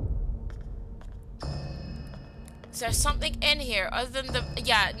that. Is there something in here other than the...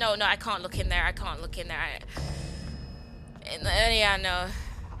 Yeah, no, I can't look in there. I can't look in there. Yeah, no.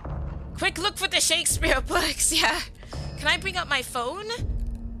 Quick look for the Shakespeare books, yeah. Can I bring up my phone?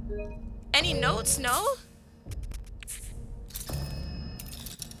 Any notes? No?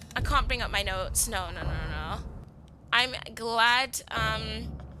 I can't bring up my notes. No. I'm glad,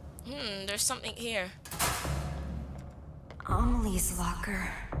 there's something here. Amelie's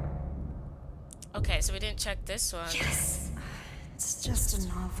locker. Okay, so we didn't check this one. Yes. It's just a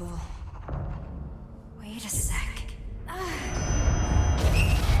novel. Wait a sec.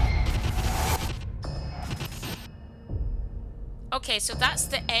 Okay, so that's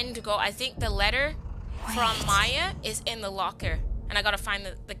the end goal. I think the letter from Maya is in the locker. And I gotta find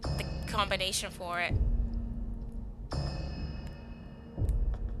the combination for it.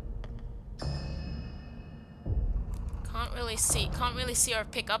 Can't really see or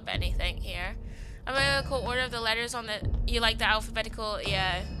pick up anything here. Alphabetical order of the letters on the... You like the alphabetical...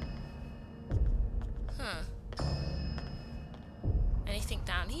 Yeah. Huh. Anything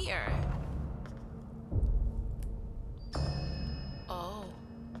down here? Oh.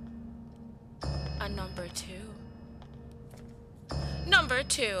 A number 2. Number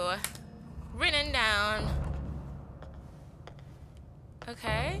 2. Written down.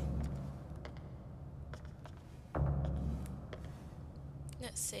 Okay.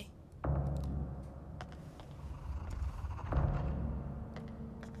 Let's see.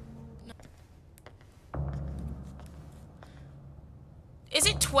 Is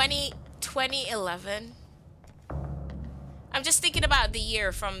it 2011? I'm just thinking about the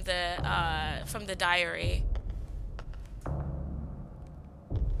year from the diary.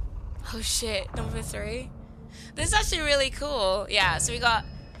 Oh shit, number 3. This is actually really cool. Yeah, so we got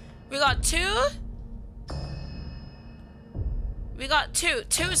 2. We got 2.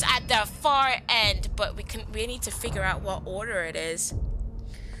 2's at the far end, but we need to figure out what order it is.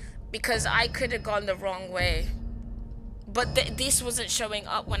 Because I could have gone the wrong way. But this wasn't showing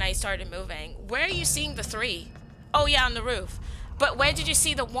up when I started moving. Where are you seeing the 3? Oh yeah, on the roof. But where did you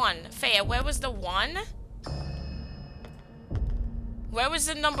see the 1? Faya, where was the 1? Where was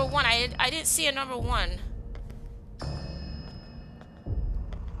the number 1? I didn't see a number 1.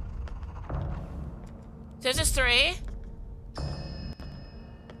 There's a 3.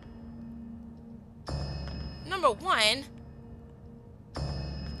 Number 1?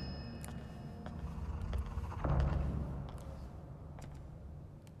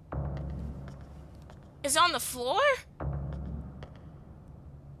 Is it on the floor?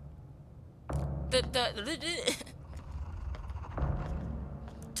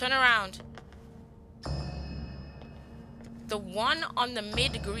 Turn around. The one on the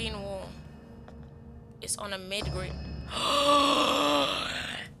mid-green wall is on a mid-green.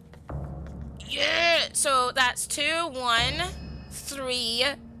 Yeah! So that's 2130.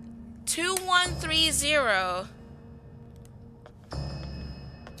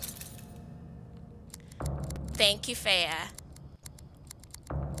 Thank you, Faya.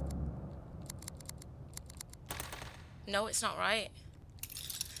 No, it's not right.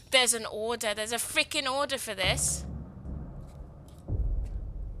 There's an order. There's a freaking order for this.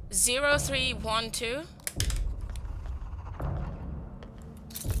 0312.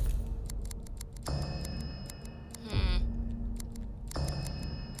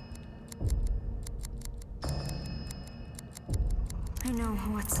 I know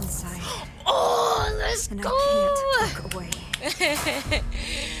what's inside. Oh, let's And go! I can't look away.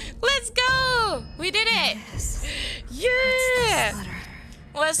 Let's go! We did it! Yes. Yeah! This letter.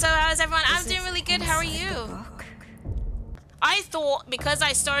 Well, so how's everyone? I'm Is doing it really good. How are inside the you? book? I thought because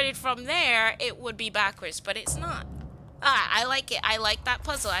I started from there, it would be backwards, but it's not. Ah, I like it. I like that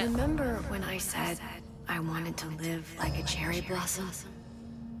puzzle. Remember when I said I wanted to live like a cherry blossom?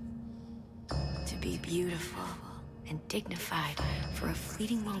 To be beautiful and dignified for a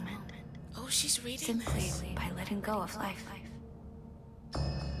fleeting moment. Oh, she's reading Simply this. by letting go of life.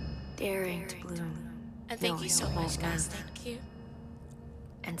 Daring to bloom. And thank you knowing so it much, won't guys. last. Thank you.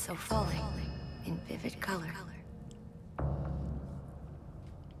 And so falling in vivid color.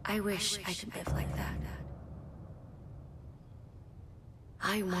 I wish I could live like that.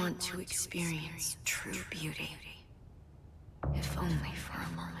 I want to experience true beauty. If only for a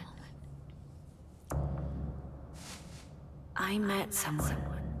moment. I met someone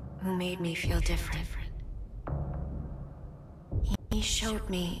who made me feel different. He showed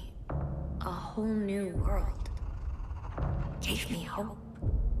me a whole new world. Gave me hope.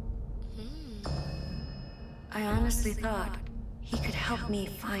 I honestly thought he could help me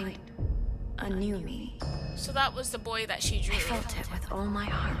find a new me. So that was the boy that she drew. I felt it with all my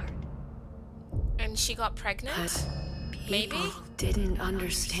heart. And she got pregnant? But Maybe? people didn't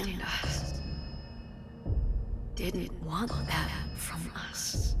understand us. Didn't want that from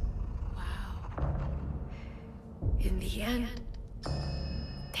us. Wow. In the end,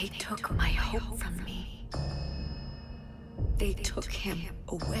 they took my hope from me. They took him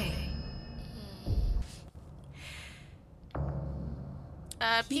away.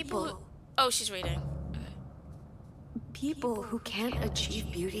 People. Oh, she's reading. People who can't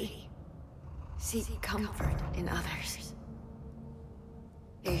achieve beauty seek comfort in others.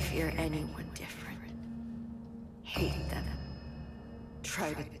 They fear anyone different. Hate them.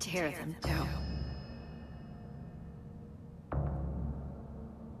 Try to tear them down.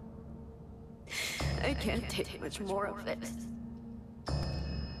 I can't take much more of this.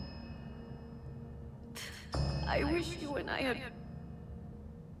 I wish you and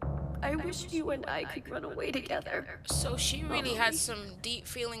I could run away together. So she really had some deep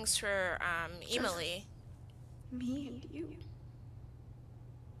feelings for Emily. Me and you.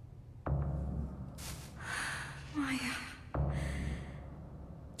 Maya.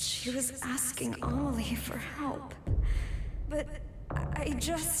 She was asking Amelie for help. But I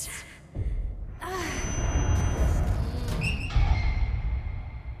just...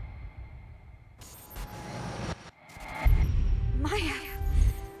 Maya,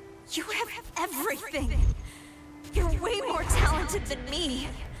 you have everything. You're way more talented than me.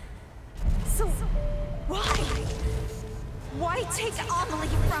 So, why? Why take Amelie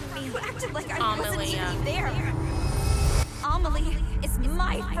from me? You acted like I wasn't even there. Amelie is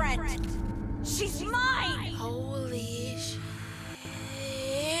my friend. She's mine. Holy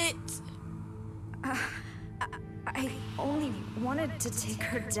shit. I only wanted to take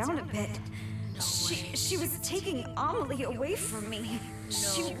her down a bit. She was taking Amelie away from me.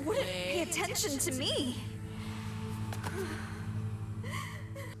 She wouldn't pay attention to me.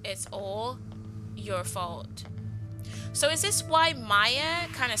 It's all your fault. So is this why Maya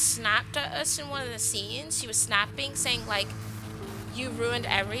kind of snapped at us in one of the scenes? She was snapping, saying like, you ruined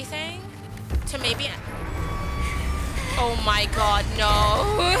everything? To maybe... Oh my god, no.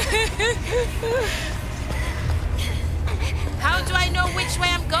 How do I know which way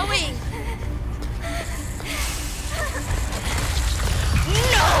I'm going?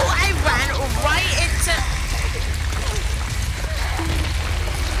 No, I ran right into...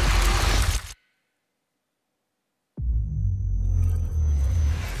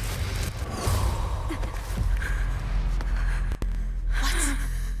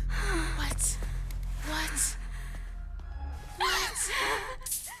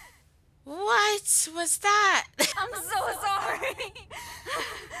 What was that? I'm so sorry.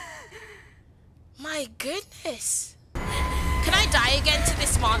 My goodness. Can I die again to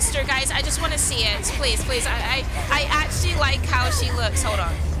this monster, guys? I just want to see it. Please, please. I actually like how she looks. Hold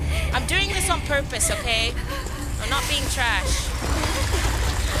on. I'm doing this on purpose, okay? I'm not being trash.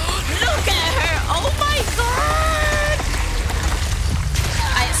 Look at her. Oh my god.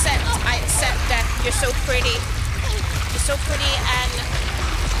 I accept death. You're so pretty. You're so pretty, and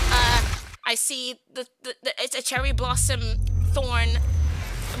I see it's a cherry blossom thorn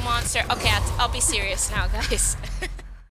monster. Okay, I'll be serious now, guys.